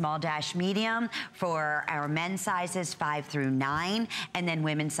sizing, small-medium, for our men's sizes 5 through 9, and then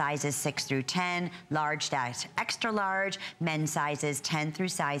women's sizes 6 through 10, large-extra large, men's sizes 10 through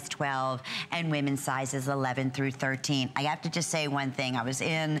size 12, and women's sizes 11 through 13. I have to just say one thing. I was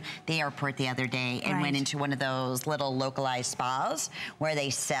in the airport the other day and went into one of those little localized spas where they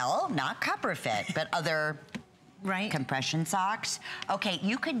sell, not CopperFit, but other compression socks. Okay,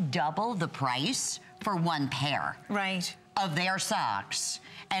 you could double the price for 1 pair of their socks.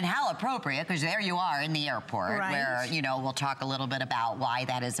 And how appropriate, because there you are in the airport where, you know, we'll talk a little bit about why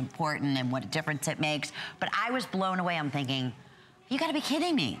that is important and what a difference it makes. But I was blown away. I'm thinking, you gotta be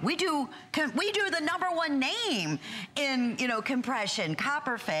kidding me. We do the #1 name in, you know, compression,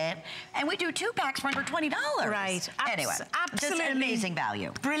 CopperFit, and we do 2-packs for under $20. Right. Anyway, absolutely just amazing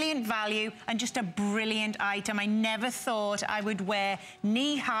value. Brilliant value and just a brilliant item. I never thought I would wear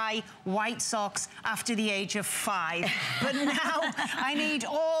knee-high white socks after the age of 5. But now I need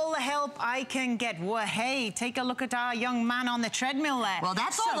all the help I can get. Well, hey, take a look at our young man on the treadmill there. Well,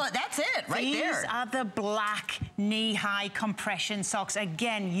 that's it right there. These are the black knee-high compression socks.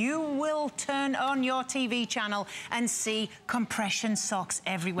 Again, you will turn on your TV channel and see compression socks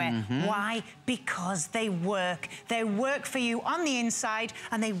everywhere. Why? Because they work. They work for you on the inside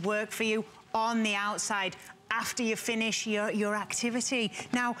and they work for you on the outside. after you finish your activity.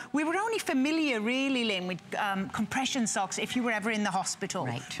 Now, we were only familiar, really, Lynn, with compression socks if you were ever in the hospital,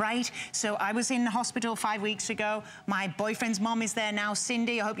 right? So I was in the hospital 5 weeks ago. My boyfriend's mom is there now,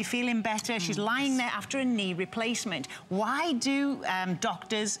 Cindy. I hope you're feeling better. She's lying there after a knee replacement. Why do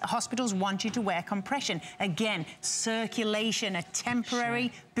hospitals want you to wear compression? Again, circulation, a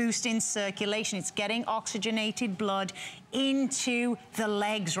temporary boost in circulation. It's getting oxygenated blood into the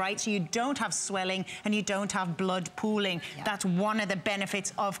legs, right? So you don't have swelling and you don't have blood pooling. That's one of the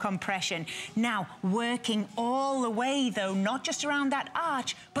benefits of compression. Now, working all the way, though, not just around that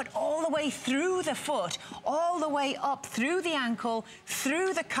arch, but all the way through the foot, all the way up through the ankle,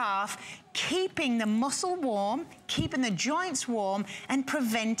 through the calf, keeping the muscle warm, keeping the joints warm, and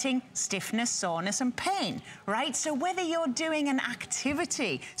preventing stiffness, soreness, and pain, right? So whether you're doing an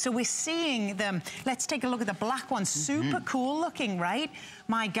activity, so we're seeing them, let's take a look at the black one, super cool looking, right?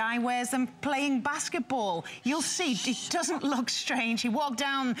 My guy wears them playing basketball. You'll see, it doesn't look strange. He walked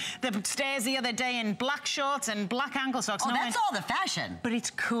down the stairs the other day in black shorts and black ankle socks. Oh, that's all the fashion. But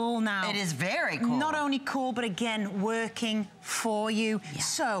it's cool now. It is very cool. Not only cool, but again, working for you.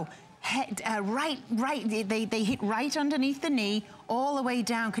 So, they hit right underneath the knee, all the way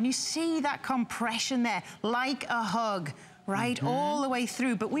down. Can you see that compression there? Like a hug, right? All the way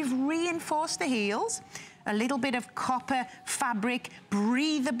through. But we've reinforced the heels. A little bit of copper fabric,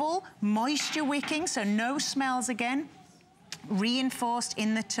 breathable, moisture wicking, so no smells again. Reinforced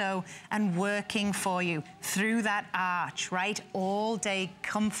in the toe and working for you through that arch, right? All day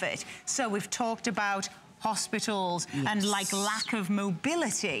comfort. So we've talked about hospitals and like lack of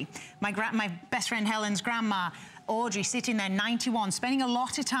mobility. My best friend Helen's grandma, Audrey, sitting there, 91, spending a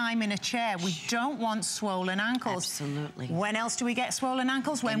lot of time in a chair. We don't want swollen ankles. Absolutely. When else do we get swollen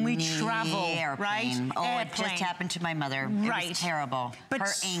ankles? When we travel, right? Oh, it just happened to my mother. It was terrible. But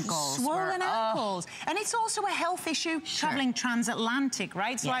her ankles swollen ankles. And it's also a health issue traveling transatlantic,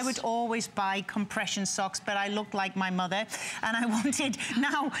 right? So I would always buy compression socks, but I looked like my mother, and I wanted,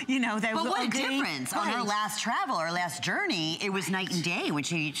 now, you know, they were ugly. But what a difference. On her last travel, her last journey, it was night and day when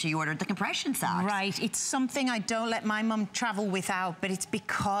she ordered the compression socks. Right. It's something I don't let my mum travel without, but it's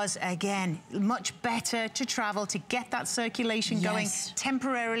because, again, much better to travel to get that circulation going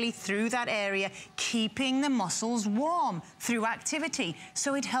temporarily through that area, keeping the muscles warm through activity.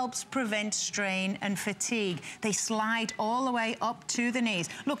 So it helps prevent strain and fatigue. They slide all the way up to the knees.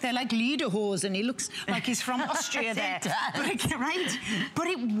 Look, they're like lederhosen. He looks like he's from Austria there. But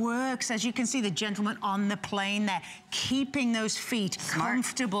it works, as you can see, the gentleman on the plane there, keeping those feet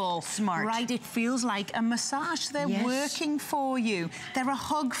comfortable. Right? It feels like a massage. They're working for you. They're a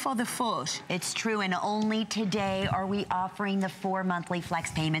hug for the foot. It's true, and only today are we offering the 4 monthly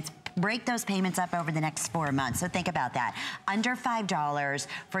flex payments. Break those payments up over the next 4 months. So think about that. Under $5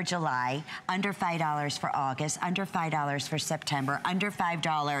 for July, under $5 for August, under $5 for September, under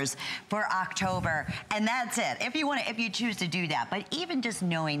 $5 for October, and that's it. If you choose to do that. But even just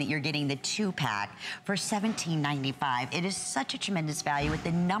knowing that you're getting the 2-pack for $17.95, it is such a tremendous value with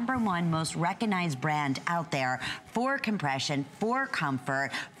the #1 most recognized brand out there for compression, for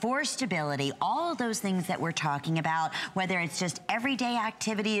comfort, for stability, all of those things that we're talking about, whether it's just everyday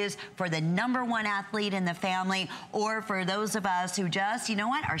activities for the #1 athlete in the family, or for those of us who just, you know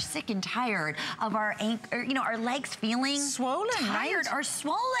what, are sick and tired of our our legs feeling swollen, tired, or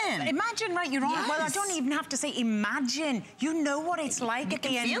swollen. Imagine, right, you're on, well, I don't even have to say imagine. You know what it's like at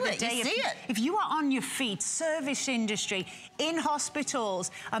the end of the day. You see it. If you are on your feet, service industry, in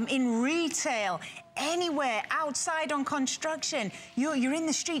hospitals, in retail, anywhere, outside on construction, you're in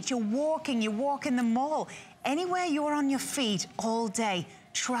the streets, you walk in the mall, anywhere you're on your feet all day,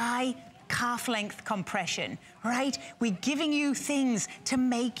 try calf length compression, right? We're giving you things to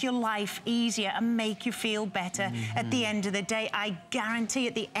make your life easier and make you feel better at the end of the day. I guarantee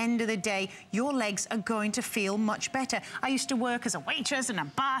at the end of the day, your legs are going to feel much better. I used to work as a waitress and a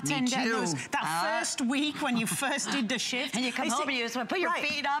bartender. Me too. That first week when you first did the shift. And you come home and you just want to put your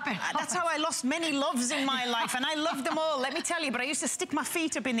feet up. And that's how I lost many loves in my life, and I loved them all, let me tell you. But I used to stick my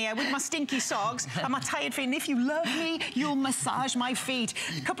feet up in the air with my stinky socks and my tired feet. And if you love me, you'll massage my feet.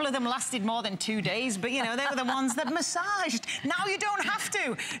 A couple of them lasted more than 2 days, but you know, they were the ones that massaged. Now you don't have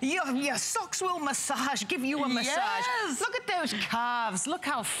to. Your socks will massage, give you a massage. Look at those calves. Look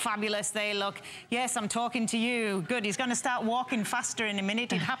how fabulous they look. Yes, I'm talking to you. Good, he's going to start walking faster in a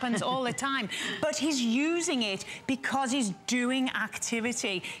minute. It happens all the time. But he's using it because he's doing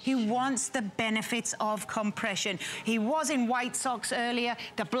activity. He wants the benefits of compression. He was in white socks earlier.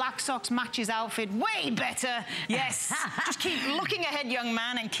 The black socks match his outfit way better. Yes. Just keep looking ahead, young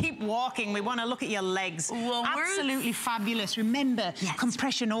man, and keep walking. We want to look at your legs. Well, absolutely fabulous. Remember,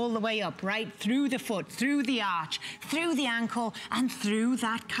 compression all the way up, right? Through the foot, through the arch, through the ankle, and through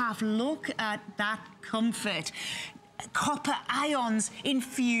that calf. Look at that comfort. Copper ions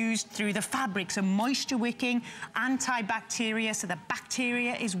infused through the fabric, so moisture wicking, antibacteria, so the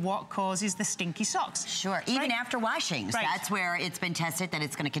bacteria is what causes the stinky socks. Sure, even after washing. So that's where it's been tested that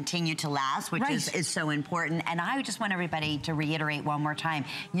it's going to continue to last, which is so important. And I just want everybody to reiterate one more time,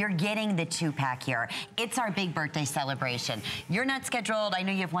 you're getting the 2-pack here. It's our big birthday celebration. You're not scheduled, I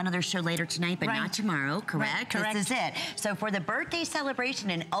know you have one other show later tonight, but not tomorrow, correct? Correct. This is it. So for the birthday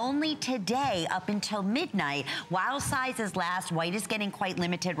celebration, and only today up until midnight, while sizes last, white is getting quite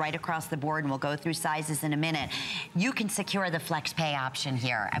limited right across the board, and we'll go through sizes in a minute. You can secure the flex pay option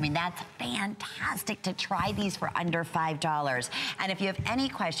here. I mean, that's fantastic to try these for under $5. And if you have any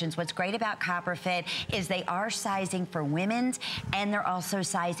questions, what's great about CopperFit is they are sizing for women's, and they're also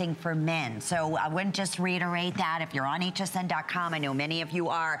sizing for men. So I wouldn't just reiterate that. If you're on hsn.com, I know many of you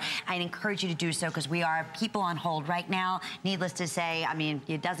are, I'd encourage you to do so, because we are people on hold right now. Needless to say, I mean,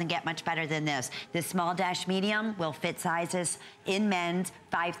 it doesn't get much better than this. This small dash medium will fit sizes in men's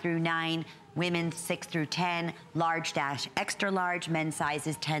 5 through 9, women's 6 through 10, large dash extra large, men's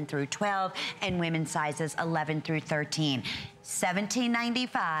sizes 10 through 12, and women's sizes 11 through 13.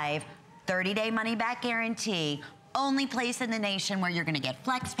 $17.95, 30-day money-back guarantee. Only place in the nation where you're going to get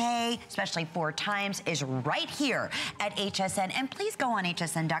flex pay, especially 4 times, is right here at HSN. And please go on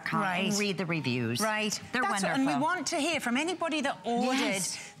hsn.com and read the reviews. They're wonderful. And we want to hear from anybody that ordered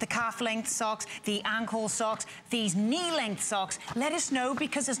the calf-length socks, the ankle socks, these knee-length socks. Let us know,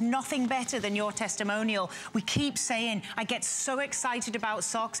 because there's nothing better than your testimonial. We keep saying, I get so excited about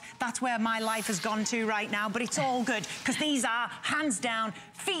socks. That's where my life has gone to right now, but it's all good, because these are, hands down,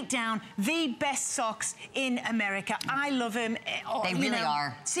 feet down, the best socks in America. I love them. They really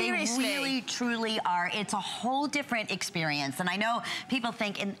are. Seriously. They really, truly are. It's a whole different experience. And I know people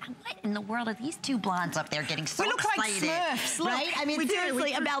think, what in the world are these two blondes up there getting so excited? We look like Smurfs. Right? I mean,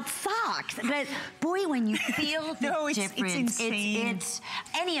 seriously, about socks. But boy, when you feel the difference, it's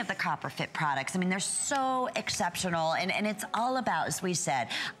any of the CopperFit products. I mean, they're so exceptional. And it's all about, as we said,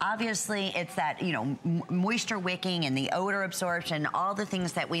 obviously it's that, you know, moisture wicking and the odor absorption, all the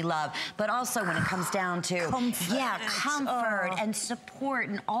things that we love. But also when it comes down to comfort and support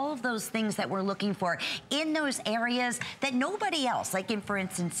and all of those things that we're looking for in those areas that nobody else, like in, for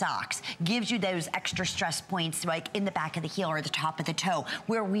instance, socks, gives you those extra stress points, like in the back of the heel or the top of the toe,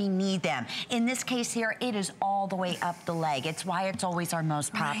 where we need them. In this case here, it is all the way up the leg. It's why it's always our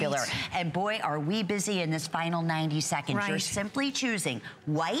most popular. And boy, are we busy in this final 90 seconds. You're simply choosing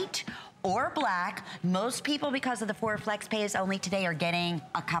white or black. Most people, because of the 4 flex pays only today, are getting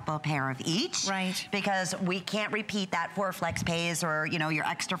a couple pair of each. Because we can't repeat that 4 flex pays, or, you know, your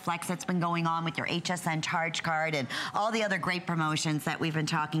extra flex that's been going on with your HSN charge card and all the other great promotions that we've been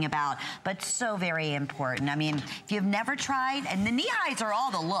talking about. But so very important. I mean, if you've never tried, and the knee highs are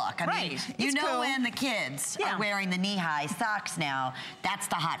all the look. I mean, you know, when the kids are wearing the knee high socks now, that's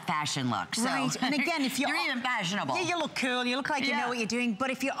the hot fashion look. So and again, if you're even fashionable. Yeah, you look cool. You look like you know what you're doing.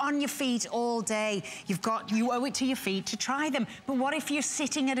 But if you're on your feet all day, you owe it to your feet to try them. But what if you're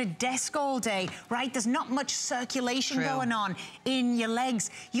sitting at a desk all day, right? There's not much circulation going on in your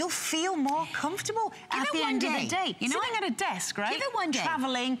legs. You'll feel more comfortable at the end of the day. You know, sitting at a desk, right? Give it one day.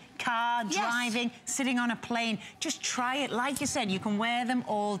 Traveling, car, driving, sitting on a plane. Just try it. Like you said, you can wear them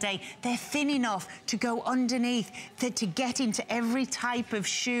all day. They're thin enough to go underneath, to get into every type of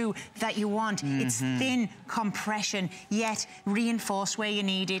shoe that you want. It's thin compression, yet reinforced where you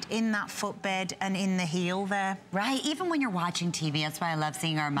need it, in that footbed and in the heel there. Right, even when you're watching TV, that's why I love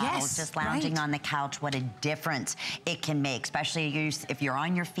seeing our models just lounging on the couch. What a difference it can make, especially if you're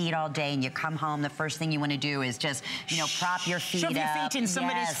on your feet all day and you come home, the first thing you want to do is just, you know, prop your feet up. Shove your feet in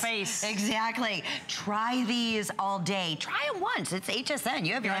somebody's face. Exactly. Try these all day. Try them once. It's HSN.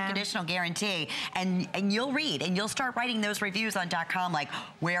 You have your unconditional guarantee, and you'll read and you'll start writing those reviews on .com like,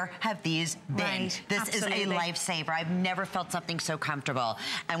 where have these been? This is a lifesaver. I've never felt something so comfortable.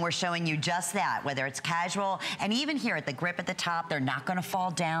 And we're showing you just that, whether it's casual, and even here at the grip at the top, they're not going to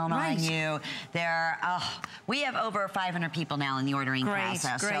fall down on you. They're, we have over 500 people now in the ordering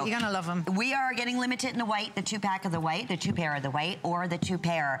process. Great, you're going to love them. We are getting limited in the white, the 2-pack of the white, the 2 pair of the white, or the 2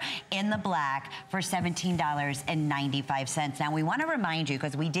 pair in the black for $17.95. Now, we want to remind you,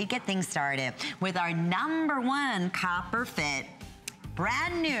 because we did get things started with our #1 CopperFit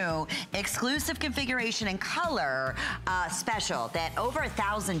brand new exclusive configuration and color special that over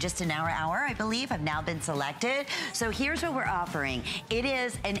 1,000 just in our hour, I believe, have now been selected. So here's what we're offering. It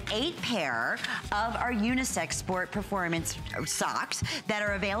is an 8-pair of our unisex sport performance socks that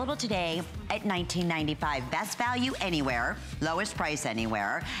are available today at $19.95. Best value anywhere, lowest price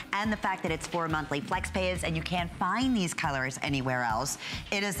anywhere, and the fact that it's 4 monthly flex pays and you can't find these colors anywhere else,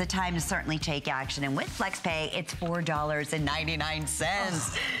 it is the time to certainly take action. And with flex pay, it's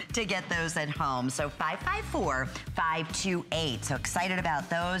 $4.99 to get those at home. So 554-528. So excited about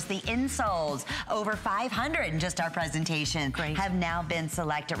those. The insoles, over 500 in just our presentation, have now been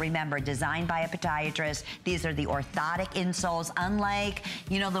selected. Remember, designed by a podiatrist. These are the orthotic insoles, unlike,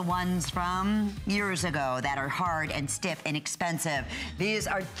 you know, the ones from years ago that are hard and stiff and expensive. These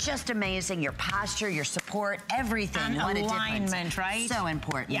are just amazing. Your posture, your support, everything. And what alignment, right? So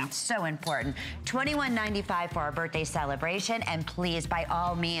important. Yeah. So important. $21.95 for our birthday celebration, and please, by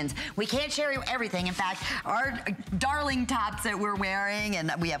all means, we can't share everything. In fact, our darling tops that we're wearing,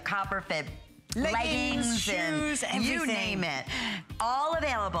 and we have copper fit leggings, shoes, and you name it. All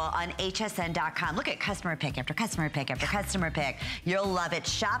available on hsn.com. Look at customer pick after customer pick after customer pick. You'll love it.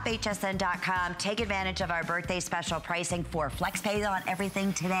 Shop hsn.com. Take advantage of our birthday special pricing for flex pay on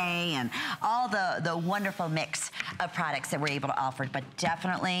everything today and all the wonderful mix of products that we're able to offer. But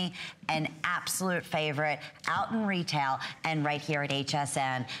definitely an absolute favorite out in retail and right here at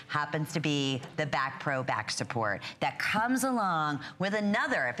HSN happens to be the Back Pro back support that comes along with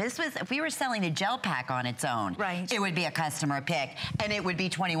another. If we were selling a gel pack on its own, it would be a customer pick, and it would be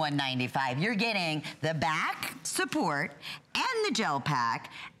 $21.95. You're getting the back support and the gel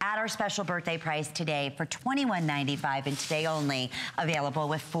pack at our special birthday price today for $21.95, and today only available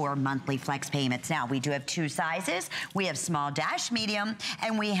with 4 monthly flex payments. Now, we do have 2 sizes. We have small dash medium,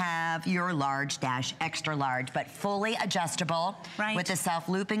 and we have your large dash extra large, but fully adjustable with the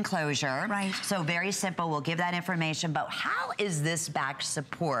self-loop enclosure. So very simple. We'll give that information, but how is this back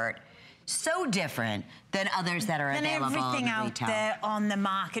support so different than others that are available everything in out retail? there on the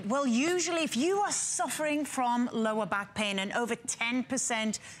market? Well, usually if you are suffering from lower back pain, and over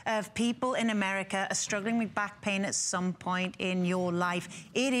 10% of people in America are struggling with back pain at some point in your life,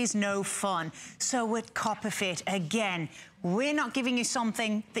 it is no fun. So with CopperFit, again, we're not giving you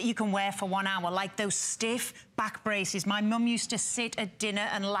something that you can wear for 1 hour, like those stiff back braces. My mum used to sit at dinner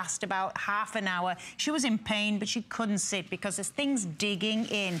and last about half an hour. She was in pain, but she couldn't sit because there's things digging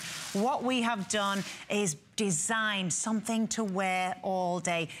in. What we have done is designed something to wear all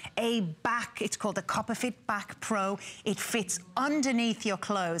day. It's called the CopperFit Back Pro. It fits underneath your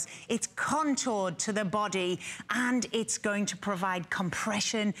clothes. It's contoured to the body, and it's going to provide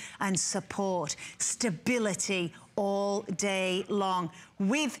compression and support, stability all day long.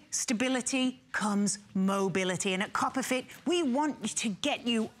 With stability comes mobility, and at CopperFit, we want to get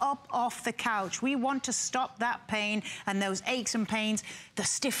you up off the couch. We want to stop that pain and those aches and pains, the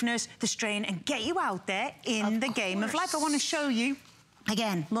stiffness, the strain, and get you out there in the game of life. I want to show you.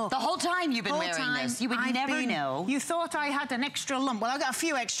 Again, look. The whole time you've been wearing this, you would never know. You thought I had an extra lump. Well, I got a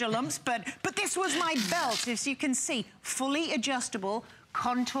few extra lumps, but this was my belt, as you can see. Fully adjustable,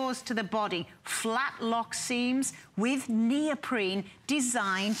 contours to the body, flat lock seams with neoprene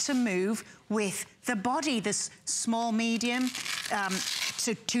designed to move with the body. This small, medium,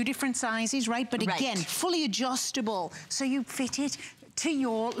 so 2 different sizes, right? But again, fully adjustable, so you fit it to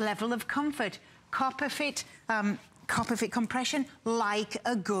your level of comfort. CopperFit, CopperFit compression, like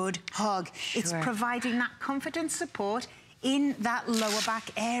a good hug. It's providing that comfort and support in that lower back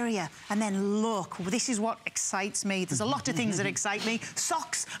area. And then look, this is what excites me. There's a lot of things that excite me.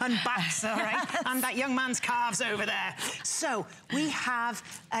 Socks and backs, all right? And that young man's calves over there. So we have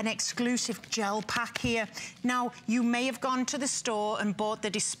an exclusive gel pack here. Now, you may have gone to the store and bought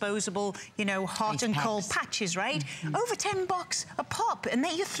the disposable, you know, hot and cold patches, right? Over $10 a pop, and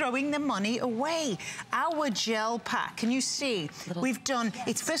then you're throwing the money away. Our gel pack, can you see? We've done,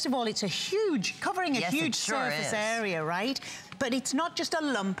 it's first of all, it's a huge, covering a huge surface area, right? But it's not just a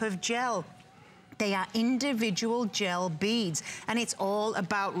lump of gel. They are individual gel beads, and it's all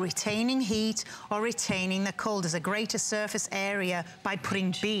about retaining heat or retaining the cold. There's a greater surface area by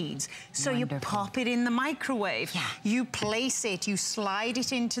putting beads. So you pop it in the microwave. You place it, you slide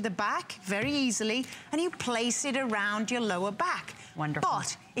it into the back very easily, and you place it around your lower back.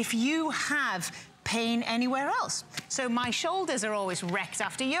 But if you have pain anywhere else. So my shoulders are always wrecked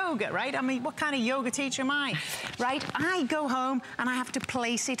after yoga, right? I mean, what kind of yoga teacher am I, right? I go home and I have to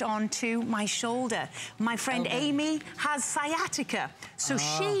place it onto my shoulder. My friend Amy has sciatica, so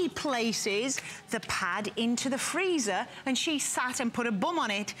she places the pad into the freezer and she sat and put a bum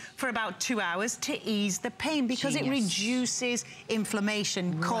on it for about 2 hours to ease the pain because it reduces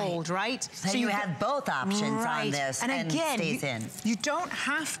inflammation, cold, right? So you have both options on this and again, stays in. You don't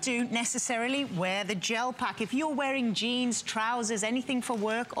have to necessarily wear the gel pack. If you're wearing jeans, trousers, anything for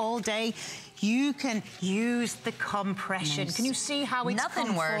work all day, you can use the compression. Can you see how it's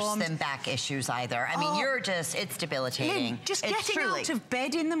Nothing worse than back issues either. I mean, you're just, it's debilitating. Just getting out of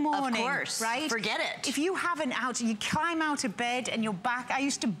bed in the morning, of course, right? Forget it. If you haven't you climb out of bed and your back, I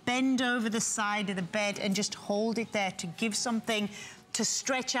used to bend over the side of the bed and just hold it there to give something to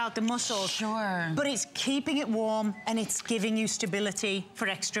stretch out the muscles. Sure. But it's keeping it warm and it's giving you stability for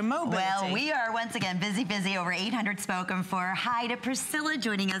extra mobility. Well, we are once again busy, over 800 spoken for. Hi to Priscilla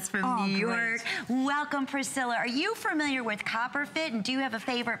joining us from New York. Welcome, Priscilla. Are you familiar with CopperFit, and do you have a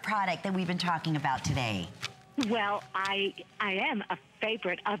favorite product that we've been talking about today? Well, I am a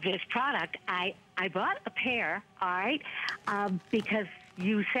favorite of this product. I bought a pair, all right, because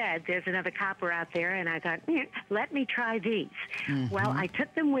you said there's another copper out there, and I thought, let me try these. Well, I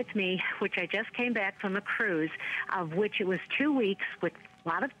took them with me, which I just came back from a cruise, of which it was 2 weeks with a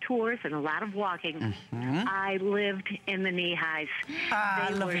lot of tours and a lot of walking. I lived in the knee highs.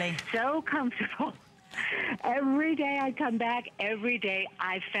 They were so comfortable. Every day I come back, every day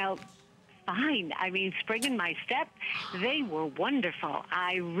I felt fine. I mean, spring in my step, they were wonderful.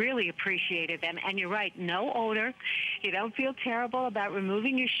 I really appreciated them. And you're right, no odor. You don't feel terrible about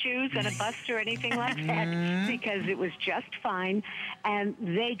removing your shoes on a bus or anything like that because it was just fine. And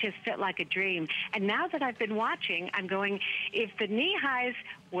they just fit like a dream. And now that I've been watching, I'm going, if the knee highs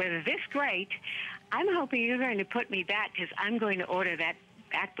were this great, I'm hoping you're going to put me back because I'm going to order that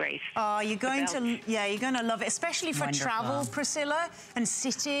back brace. Oh, you're going to, you're going to love it, especially for travel, Priscilla, and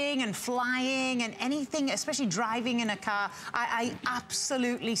sitting and flying and anything, especially driving in a car. I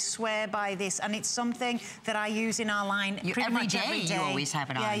absolutely swear by this, and it's something that I use in our line pretty much every day. You always have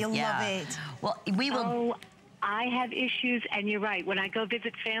it on. Yeah, you'll love it. Well, we will... Oh, I have issues, and you're right. When I go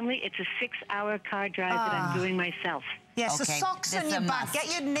visit family, it's a 6-hour car drive that I'm doing myself. Yeah, so socks on your back.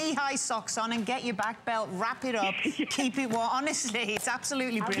 Get your knee-high socks on and get your back belt, wrap it up, keep it warm. Honestly, it's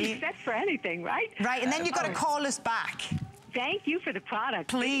absolutely brilliant. I'll be set for anything, right? Right, and then you've got to call us back. Thank you for the product.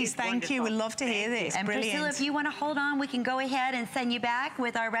 Please, thank you. We'd love to hear this. And brilliant. Priscilla, if you want to hold on, we can go ahead and send you back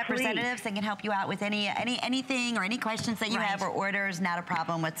with our representatives that can help you out with anything or any questions that you have or orders. Not a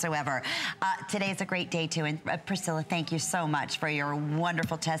problem whatsoever. Today's a great day too. And Priscilla, thank you so much for your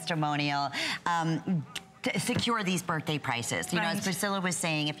wonderful testimonial. To secure these birthday prices. You know, as Priscilla was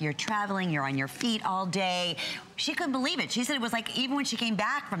saying, if you're traveling, you're on your feet all day. She couldn't believe it. She said it was like, even when she came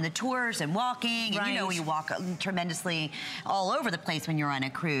back from the tours and walking, and you know, you walk tremendously all over the place when you're on a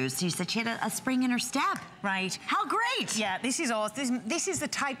cruise. She said she had a spring in her step. Right. How great. Yeah, this is awesome. This is the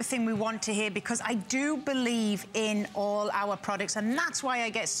type of thing we want to hear, because I do believe in all our products, and that's why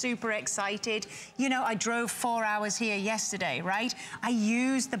I get super excited. You know, I drove 4 hours here yesterday, right? I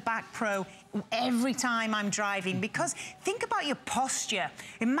use the Back Pro every time I'm driving, because think about your posture.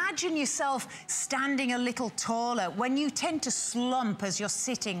 Imagine yourself standing a little taller. When you tend to slump as you're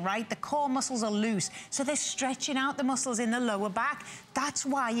sitting, right, the core muscles are loose, so they're stretching out the muscles in the lower back. That's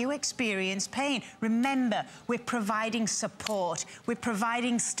why you experience pain. Remember, we're providing support, we're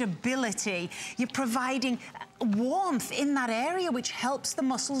providing stability, you're providing warmth in that area, which helps the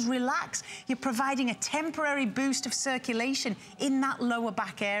muscles relax. You're providing a temporary boost of circulation in that lower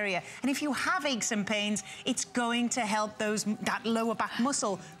back area. And if you have aches and pains, it's going to help that lower back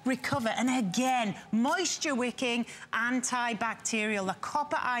muscle recover. And again, moisture wicking, antibacterial, the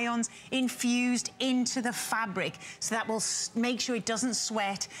copper ions infused into the fabric. So that will make sure it doesn't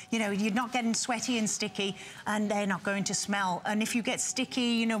sweat. You know, you're not getting sweaty and sticky, and they're not going to smell. And if you get sticky,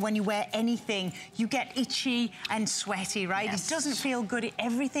 you know, when you wear anything, you get itchy and sweaty, right? Yes. It doesn't feel good.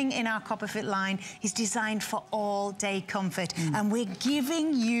 Everything in our CopperFit line is designed for all-day comfort. And we're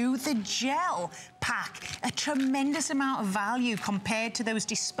giving you the gel pack, a tremendous amount of value compared to those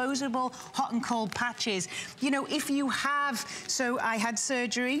disposable hot and cold patches. You know, if you have, so I had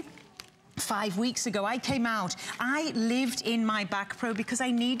surgery 5 weeks ago. I came out. I lived in my back pro because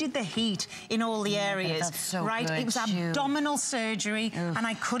I needed the heat in all the areas. That's so right? good, It was abdominal surgery, and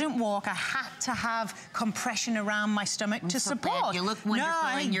I couldn't walk. I had to have compression around my stomach to support. You look wonderful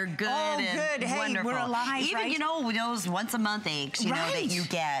and you're good. Oh, good. Hey, wonderful. we're alive, Even, right? you know, those once a month aches, you know, that you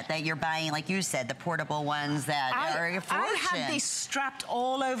get, that you're buying, like you said, the portable ones that are a fortune. I had these strapped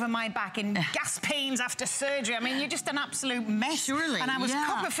all over my back in gas pains after surgery. I mean, you're just an absolute mess. Surely, and I was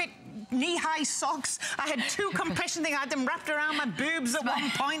copper fit, knee-high socks. I had 2 compression things. I had them wrapped around my boobs at one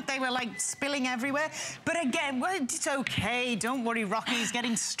point. They were like spilling everywhere. But again, well, it's okay. Don't worry, Rocky's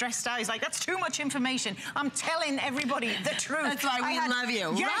getting stressed out. He's like, that's too much information. I'm telling everybody the truth. That's why we love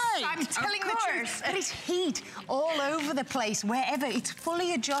you. Yes, right. I'm telling the truth. But it's heat all over the place, wherever. It's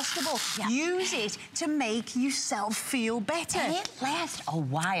fully adjustable. Yeah. Use it to make yourself feel better. And it lasts a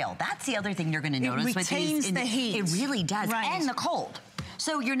while. That's the other thing you're going to notice with these. It retains the heat. It really does. Right. And the cold.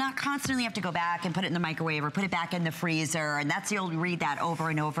 So you're not constantly have to go back and put it in the microwave or put it back in the freezer, and you'll read that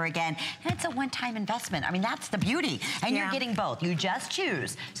over and over again. And it's a one-time investment. I mean, that's the beauty. And you're getting both. You just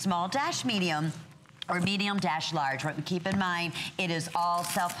choose small-medium or medium-large. Right? Keep in mind, it is all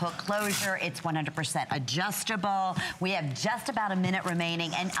self-hook closure. It's 100% adjustable. We have just about a minute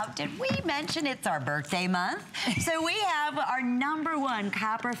remaining. And did we mention it's our birthday month? So we have our #1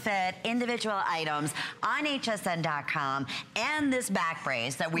 copper fit individual items on hsn.com, and this back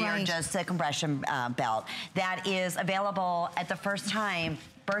brace that we are just a compression belt that is available at the first time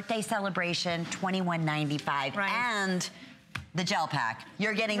birthday celebration, $21.95, and the gel pack.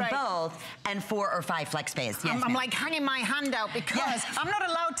 You're getting both, and 4 or 5 flex pays. Yes, I'm like hanging my hand out because I'm not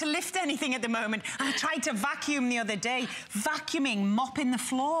allowed to lift anything at the moment. I tried to vacuum the other day. Vacuuming, mopping the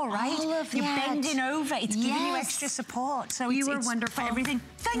floor, right? All of You're that. bending over. It's giving you extra support. So you it's are wonderful. For everything.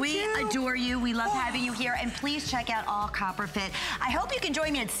 Thank we you. adore you. We love having you here. And please check out all Copper Fit. I hope you can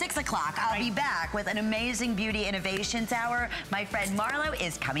join me at 6 o'clock. I'll be back with an amazing Beauty Innovations Hour. My friend Marlo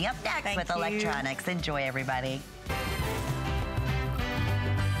is coming up next with electronics. Enjoy, everybody.